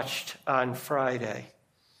I watched on Friday.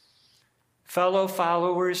 Fellow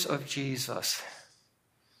followers of Jesus,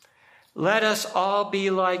 let us all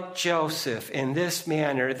be like Joseph in this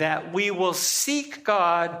manner, that we will seek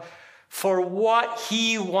God for what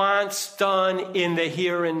he wants done in the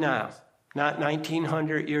here and now. Not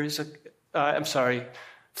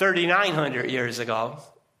 3,900 years ago,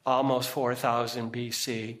 almost 4,000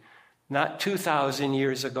 BC. Not 2,000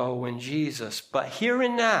 years ago when Jesus, but here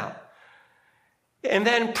and now. And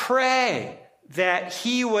then pray that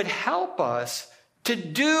he would help us to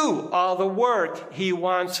do all the work he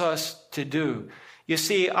wants us to do. You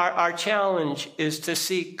see, our challenge is to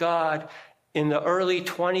seek God in the early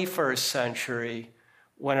 21st century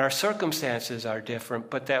when our circumstances are different,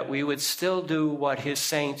 but that we would still do what his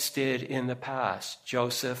saints did in the past.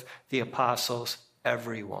 Joseph, the apostles,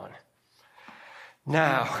 everyone.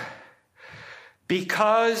 Now,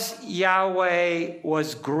 because Yahweh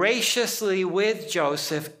was graciously with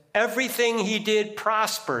Joseph, everything he did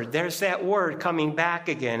prospered. There's that word coming back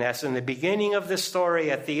again, as in the beginning of the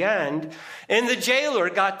story at the end, and the jailer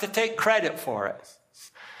got to take credit for it.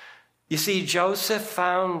 You see, Joseph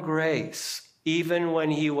found grace even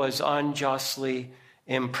when he was unjustly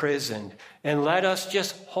imprisoned. And let us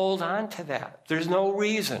just hold on to that. There's no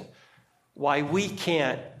reason why we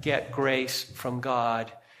can't get grace from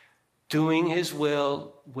God, doing his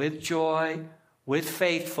will with joy, with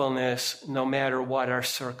faithfulness, no matter what our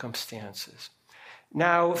circumstances.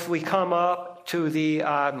 Now, if we come up to the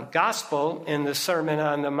gospel in the Sermon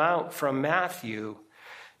on the Mount from Matthew,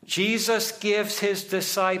 Jesus gives his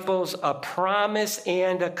disciples a promise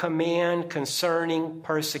and a command concerning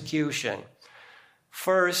persecution.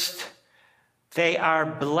 First, they are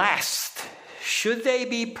blessed. Should they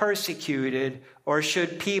be persecuted, or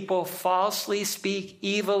should people falsely speak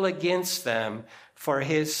evil against them for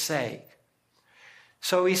his sake?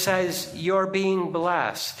 So he says, you're being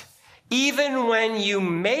blessed. Even when you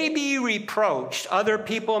may be reproached, other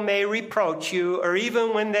people may reproach you, or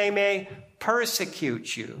even when they may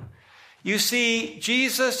persecute you. You see,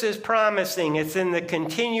 Jesus is promising, it's in the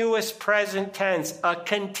continuous present tense, a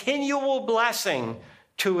continual blessing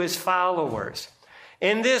to his followers.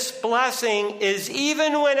 And this blessing is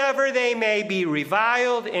even whenever they may be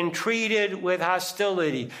reviled and treated with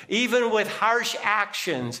hostility, even with harsh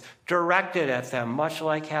actions directed at them, much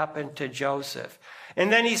like happened to Joseph.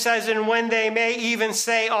 And then he says, and when they may even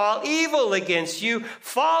say all evil against you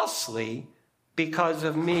falsely because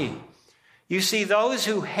of me. You see, those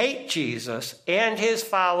who hate Jesus and his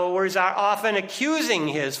followers are often accusing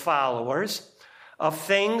his followers of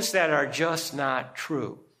things that are just not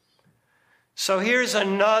true. So here's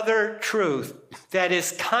another truth that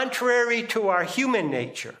is contrary to our human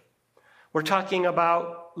nature. We're talking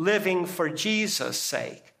about living for Jesus'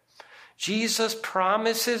 sake. Jesus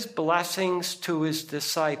promises blessings to his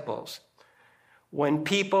disciples. When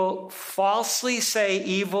people falsely say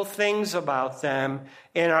evil things about them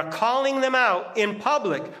and are calling them out in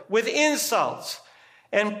public with insults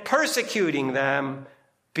and persecuting them,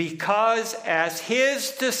 because as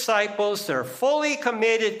his disciples, they're fully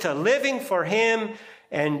committed to living for him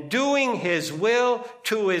and doing his will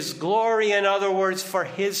to his glory. In other words, for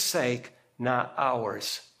his sake, not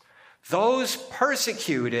ours. Those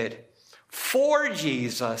persecuted for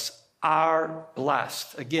Jesus are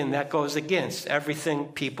blessed. Again, that goes against everything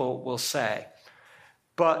people will say.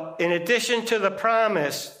 But in addition to the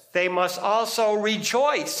promise, they must also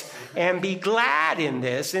rejoice and be glad in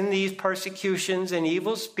these persecutions and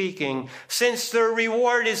evil speaking, since their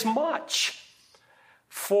reward is much.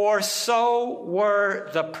 For so were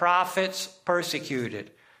the prophets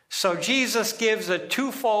persecuted. So Jesus gives a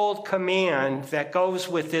twofold command that goes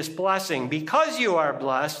with this blessing. Because you are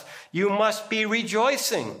blessed, you must be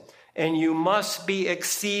rejoicing, and you must be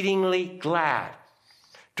exceedingly glad.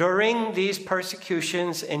 During these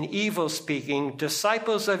persecutions and evil speaking,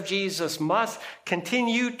 disciples of Jesus must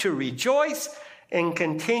continue to rejoice and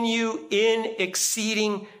continue in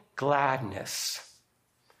exceeding gladness.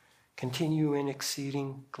 Continue in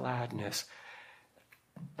exceeding gladness.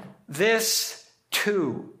 This,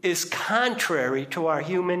 too, is contrary to our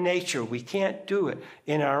human nature. We can't do it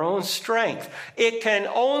in our own strength. It can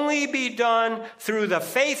only be done through the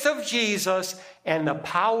faith of Jesus and the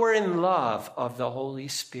power and love of the Holy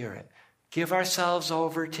Spirit. Give ourselves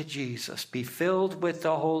over to Jesus. Be filled with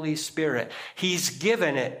the Holy Spirit. He's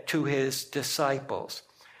given it to his disciples.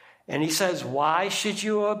 And he says, why should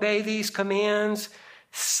you obey these commands?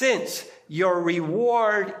 Since your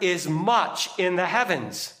reward is much in the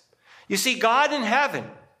heavens. You see, God in heaven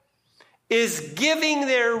is giving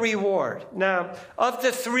their reward. Now, of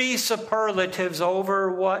the three superlatives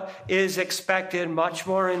over what is expected, much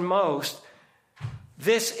more in most,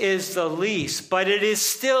 this is the least, but it is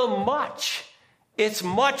still much. It's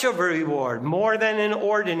much of a reward, more than an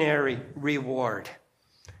ordinary reward.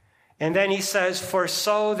 And then he says, for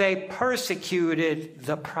so they persecuted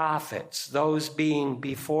the prophets, those being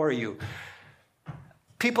before you.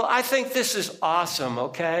 People, I think this is awesome,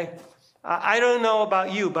 okay? I don't know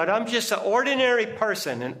about you, but I'm just an ordinary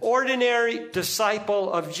person, an ordinary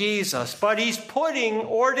disciple of Jesus. But he's putting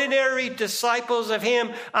ordinary disciples of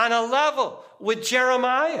him on a level with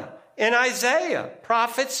Jeremiah and Isaiah,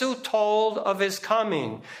 prophets who told of his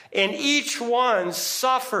coming. And each one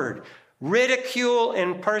suffered ridicule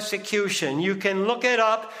and persecution. You can look it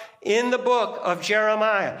up in the book of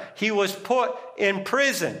Jeremiah. He was put in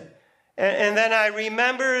prison. And then I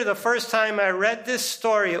remember the first time I read this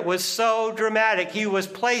story, it was so dramatic. He was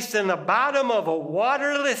placed in the bottom of a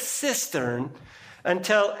waterless cistern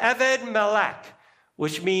until Ebed-Melech,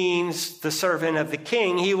 which means the servant of the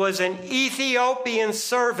king. He was an Ethiopian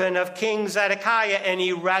servant of King Zedekiah, and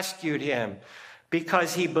he rescued him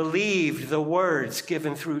because he believed the words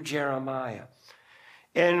given through Jeremiah.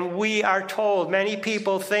 And we are told, many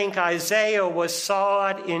people think Isaiah was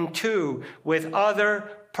sawed in two with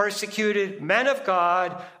other persecuted men of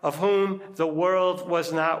God of whom the world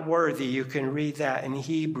was not worthy. You can read that in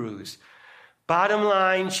Hebrews. Bottom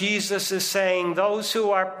line, Jesus is saying those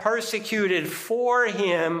who are persecuted for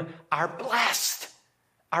him are blessed.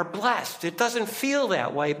 Are blessed. It doesn't feel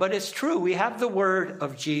that way, but it's true. We have the word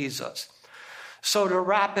of Jesus. So to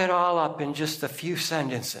wrap it all up in just a few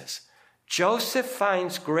sentences, Joseph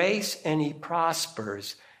finds grace and he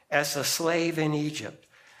prospers as a slave in Egypt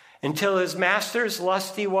until his master's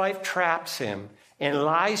lusty wife traps him and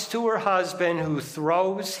lies to her husband, who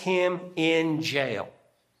throws him in jail.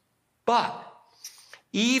 But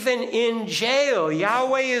even in jail,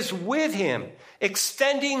 Yahweh is with him,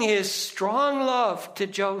 extending his strong love to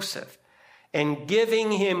Joseph and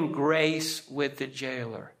giving him grace with the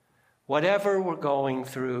jailer. Whatever we're going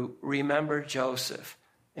through, remember Joseph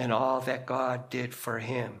and all that God did for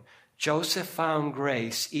him. Joseph found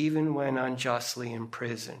grace even when unjustly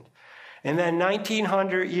imprisoned. And then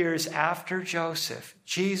 1900 years after Joseph,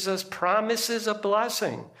 Jesus promises a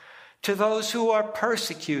blessing to those who are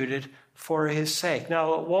persecuted for his sake.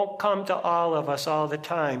 Now, it won't come to all of us all the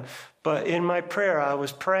time, but in my prayer, I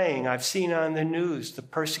was praying. I've seen on the news the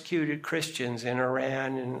persecuted Christians in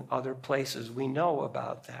Iran and other places. We know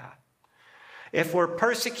about that. If we're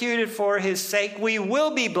persecuted for his sake, we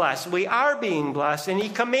will be blessed. We are being blessed, and he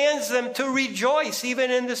commands them to rejoice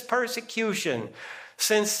even in this persecution,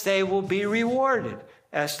 since they will be rewarded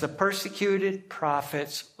as the persecuted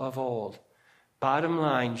prophets of old. Bottom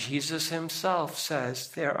line, Jesus himself says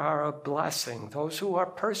there are a blessing. Those who are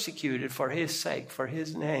persecuted for his sake, for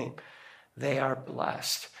his name, they are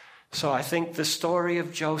blessed. So I think the story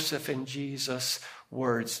of Joseph and Jesus'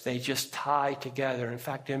 words, they just tie together. In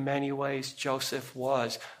fact, in many ways, Joseph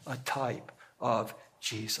was a type of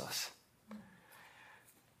Jesus.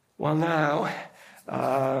 Well, now,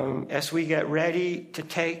 as we get ready to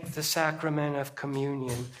take the sacrament of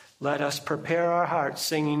communion, let us prepare our hearts,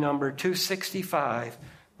 singing number 265.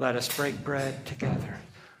 Let us break bread together.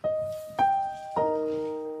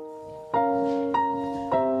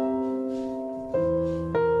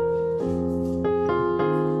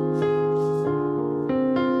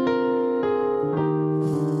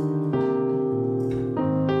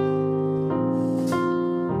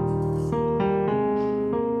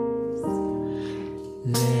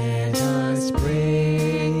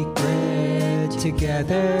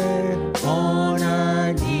 together on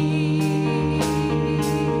our knees.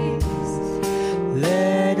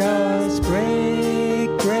 Let us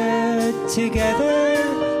break bread together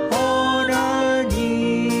on our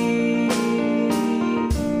knees.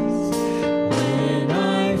 When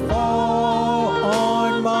I fall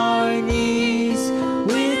on my knees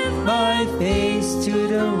with my face to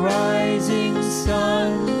the rising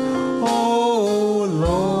sun, oh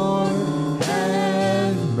Lord,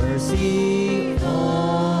 have mercy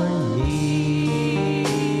on me.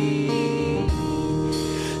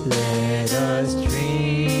 Let us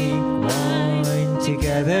drink wine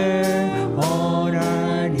together on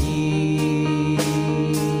our knees.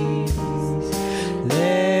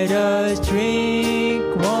 Let us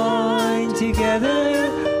drink wine together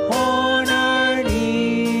on our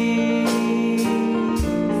knees.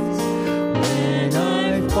 When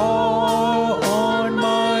I fall on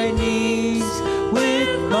my knees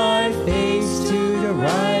with my face to the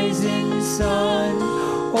rising sun,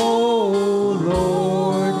 oh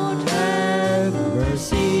Lord, have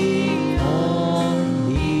mercy on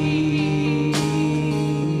me.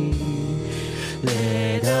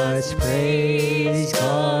 Let us praise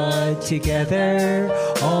God together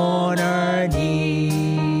on our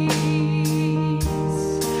knees.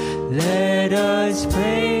 Let us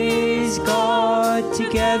praise God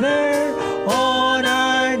together on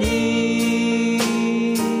our knees.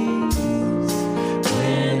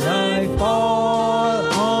 When I fall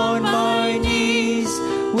on my knees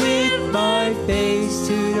with my face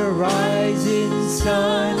to the rising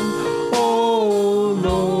sun, oh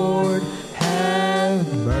Lord,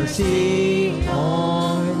 have mercy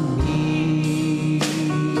on me.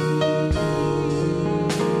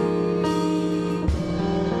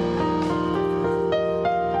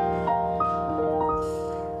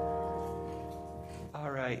 All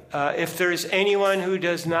right. If there's anyone who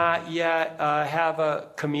does not yet have a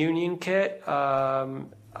communion kit,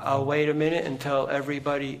 I'll wait a minute until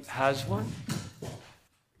everybody has one.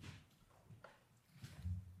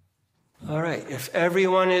 All right. If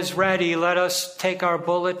everyone is ready, let us take our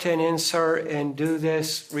bulletin insert and do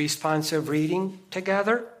this responsive reading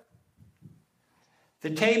together. The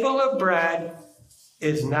table of bread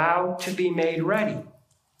is now to be made ready.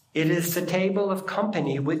 It is the table of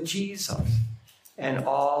company with Jesus and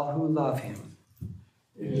all who love him.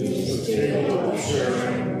 It is the table of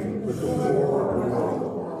sharing with the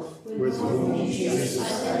poor with whom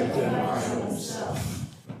Jesus identified himself.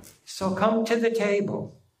 So come to the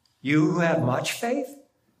table, you who have much faith,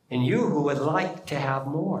 and you who would like to have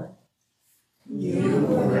more. You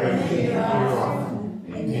who regularly often,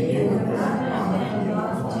 and you who have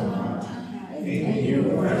not often, and you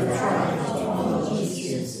who have tried to follow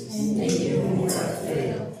Jesus, and you who have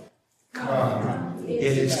failed. Come,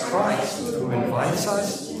 it is Christ who invites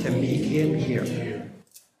us to meet him here.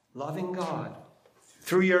 Loving God,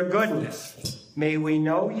 through your goodness, may we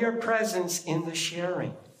know your presence in the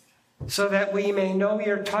sharing, so that we may know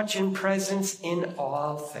your touch and presence in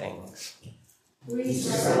all things. We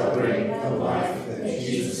celebrate the life that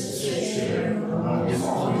Jesus has shared among his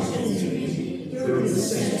community through the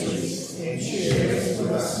centuries and shares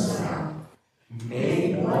with us now.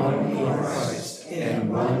 Made one in Christ and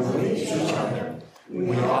one with each other,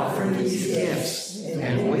 we offer these gifts,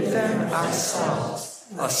 and with them ourselves,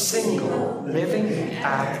 a single living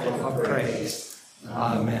act of praise.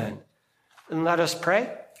 Amen. And let us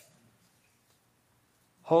pray.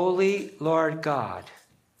 Holy Lord God,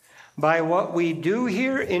 by what we do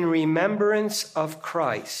here in remembrance of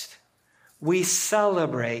Christ, we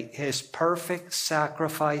celebrate his perfect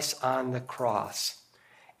sacrifice on the cross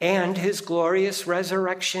and his glorious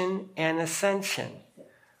resurrection and ascension.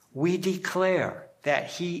 We declare that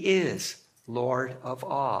he is Lord of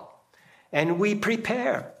all, and we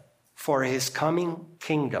prepare for his coming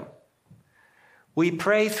kingdom. We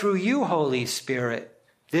pray through you, Holy Spirit,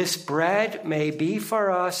 this bread may be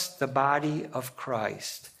for us the body of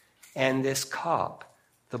Christ, and this cup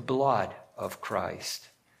the blood of Christ.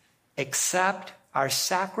 Accept our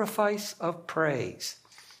sacrifice of praise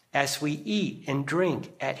as we eat and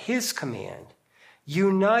drink at his command.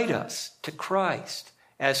 Unite us to Christ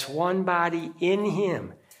as one body in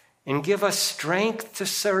him, and give us strength to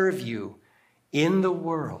serve you in the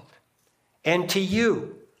world. And to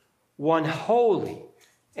you, one holy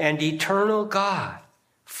and eternal God,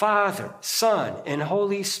 Father, Son, and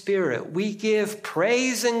Holy Spirit, we give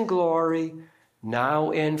praise and glory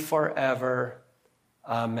now and forever.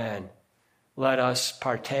 Amen. Let us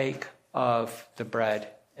partake of the bread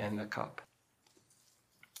and the cup.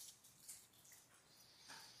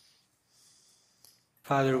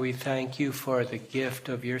 Father, we thank you for the gift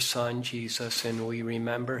of your Son, Jesus, and we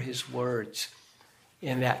remember his words.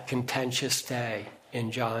 in that contentious day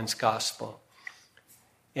in John's gospel.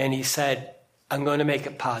 And he said, I'm going to make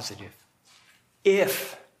it positive.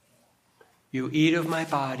 If you eat of my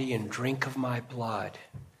body and drink of my blood,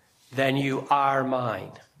 then you are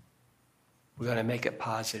mine. We're going to make it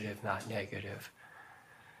positive, not negative.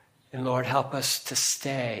 And Lord, help us to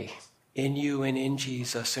stay in you and in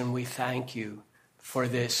Jesus. And we thank you for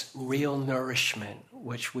this real nourishment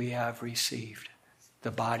which we have received,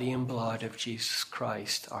 the body and blood of Jesus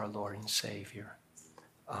Christ, our Lord and Savior.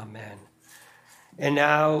 Amen. And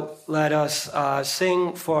now let us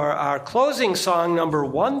sing for our closing song, number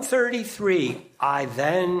 133, I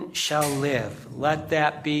Then Shall Live. Let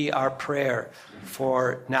that be our prayer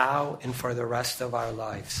for now and for the rest of our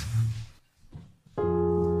lives.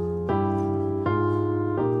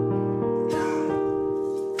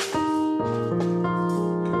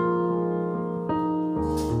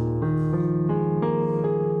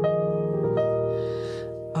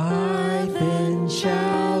 I then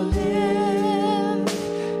shall live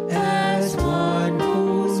as one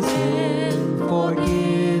who's been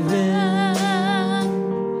forgiven.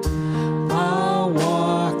 I'll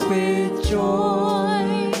walk with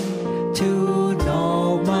joy to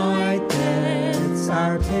know my debts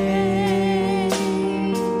are paid.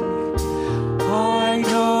 I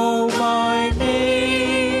know my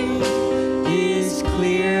name is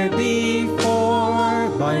clear before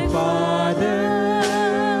my Father.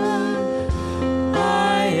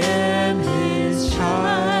 I am his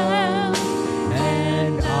child,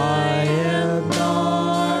 and I am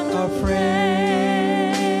not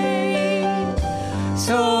afraid.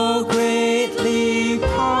 So greatly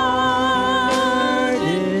pardon,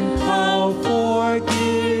 I'll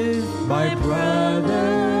forgive my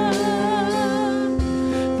brother.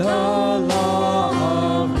 The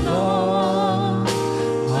law of love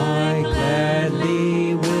I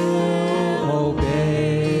gladly will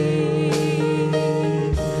obey.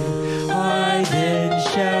 I then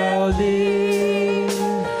shall live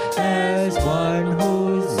as one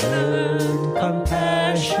who's learned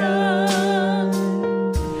compassion.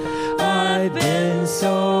 I've been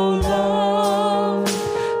so loved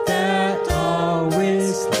that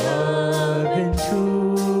always loving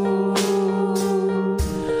too.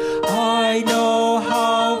 I know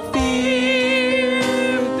how fear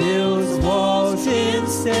builds walls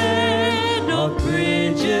instead of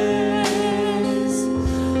bridges.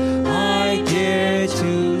 I dare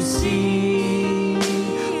to see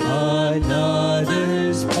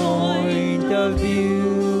another's point of view.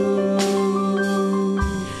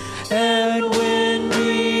 And when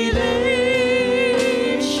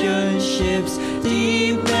relationships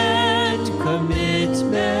demand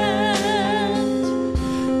commitment,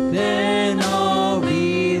 then I'll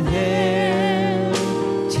be there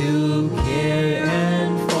to care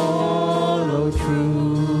and follow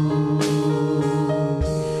true.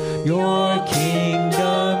 Your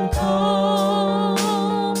kingdom come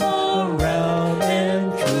around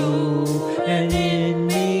and true and in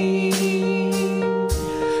me.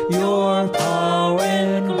 Your power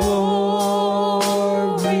and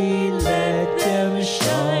glory, let them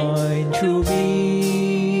shine through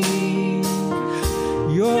me.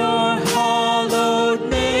 Your hallowed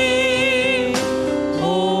name,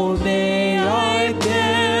 oh, may I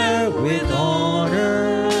bear with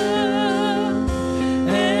honor,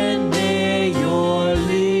 and may your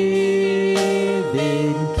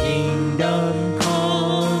living kingdom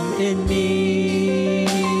come in me.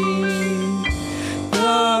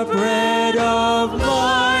 The bread of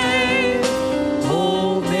life,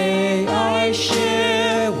 oh, may I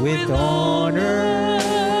share with honor,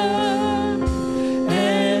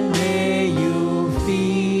 and may you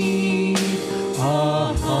feed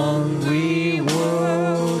a hungry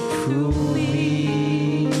world through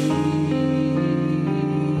me.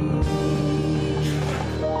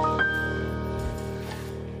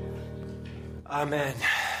 Amen.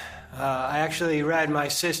 I actually read, my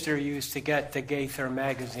sister used to get the Gaither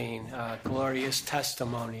magazine, Glorious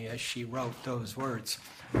Testimony, as she wrote those words.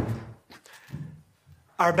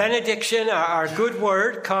 Our benediction, our good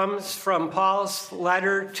word, comes from Paul's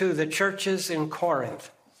letter to the churches in Corinth.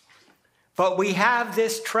 But we have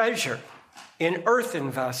this treasure in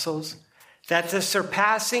earthen vessels, that the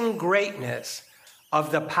surpassing greatness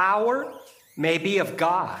of the power may be of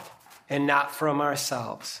God and not from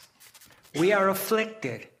ourselves. We are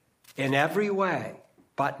afflicted in every way,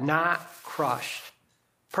 but not crushed,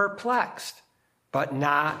 perplexed, but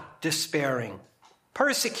not despairing,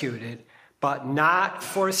 persecuted, but not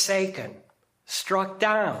forsaken, struck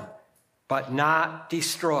down, but not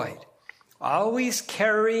destroyed, always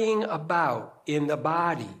carrying about in the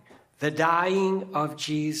body the dying of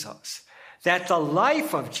Jesus, that the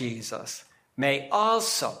life of Jesus may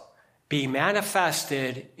also be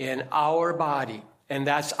manifested in our body. And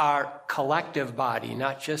that's our collective body,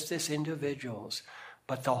 not just as individuals,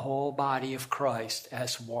 but the whole body of Christ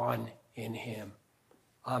as one in him.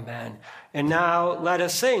 Amen. And now let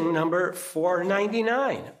us sing number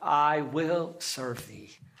 499, I Will Serve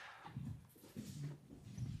Thee.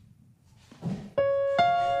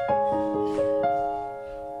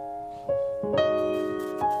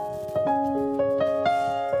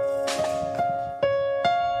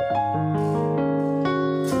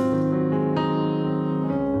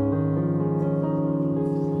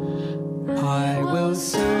 I will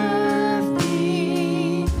serve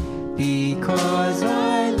thee because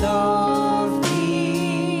I love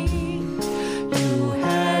thee. You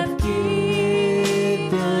have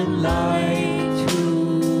given life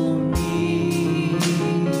to me.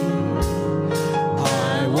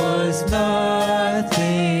 I was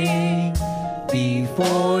nothing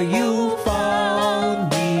before you found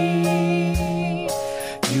me.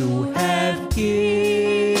 You have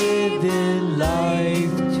given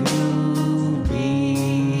life to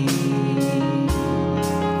me.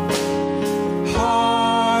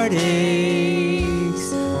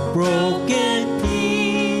 Heartaches, broken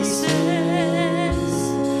pieces,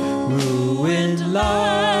 ruined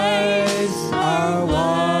lives are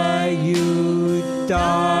why you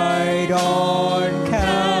died on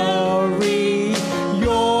Calvary.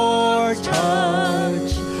 Your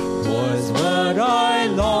touch was what I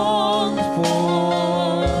longed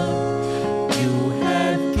for. You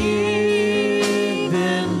have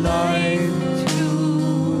given life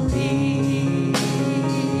to me.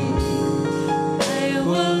 I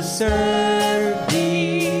will serve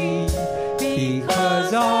thee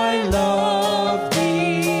because I love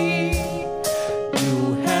thee.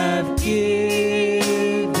 You have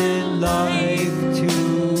given life to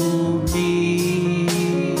me.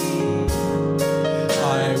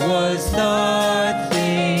 I was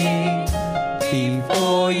nothing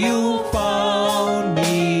before you found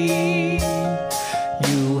me.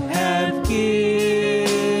 You have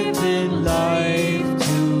given life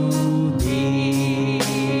to me.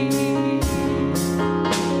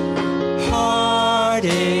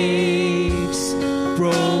 Heartaches,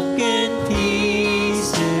 broken pieces,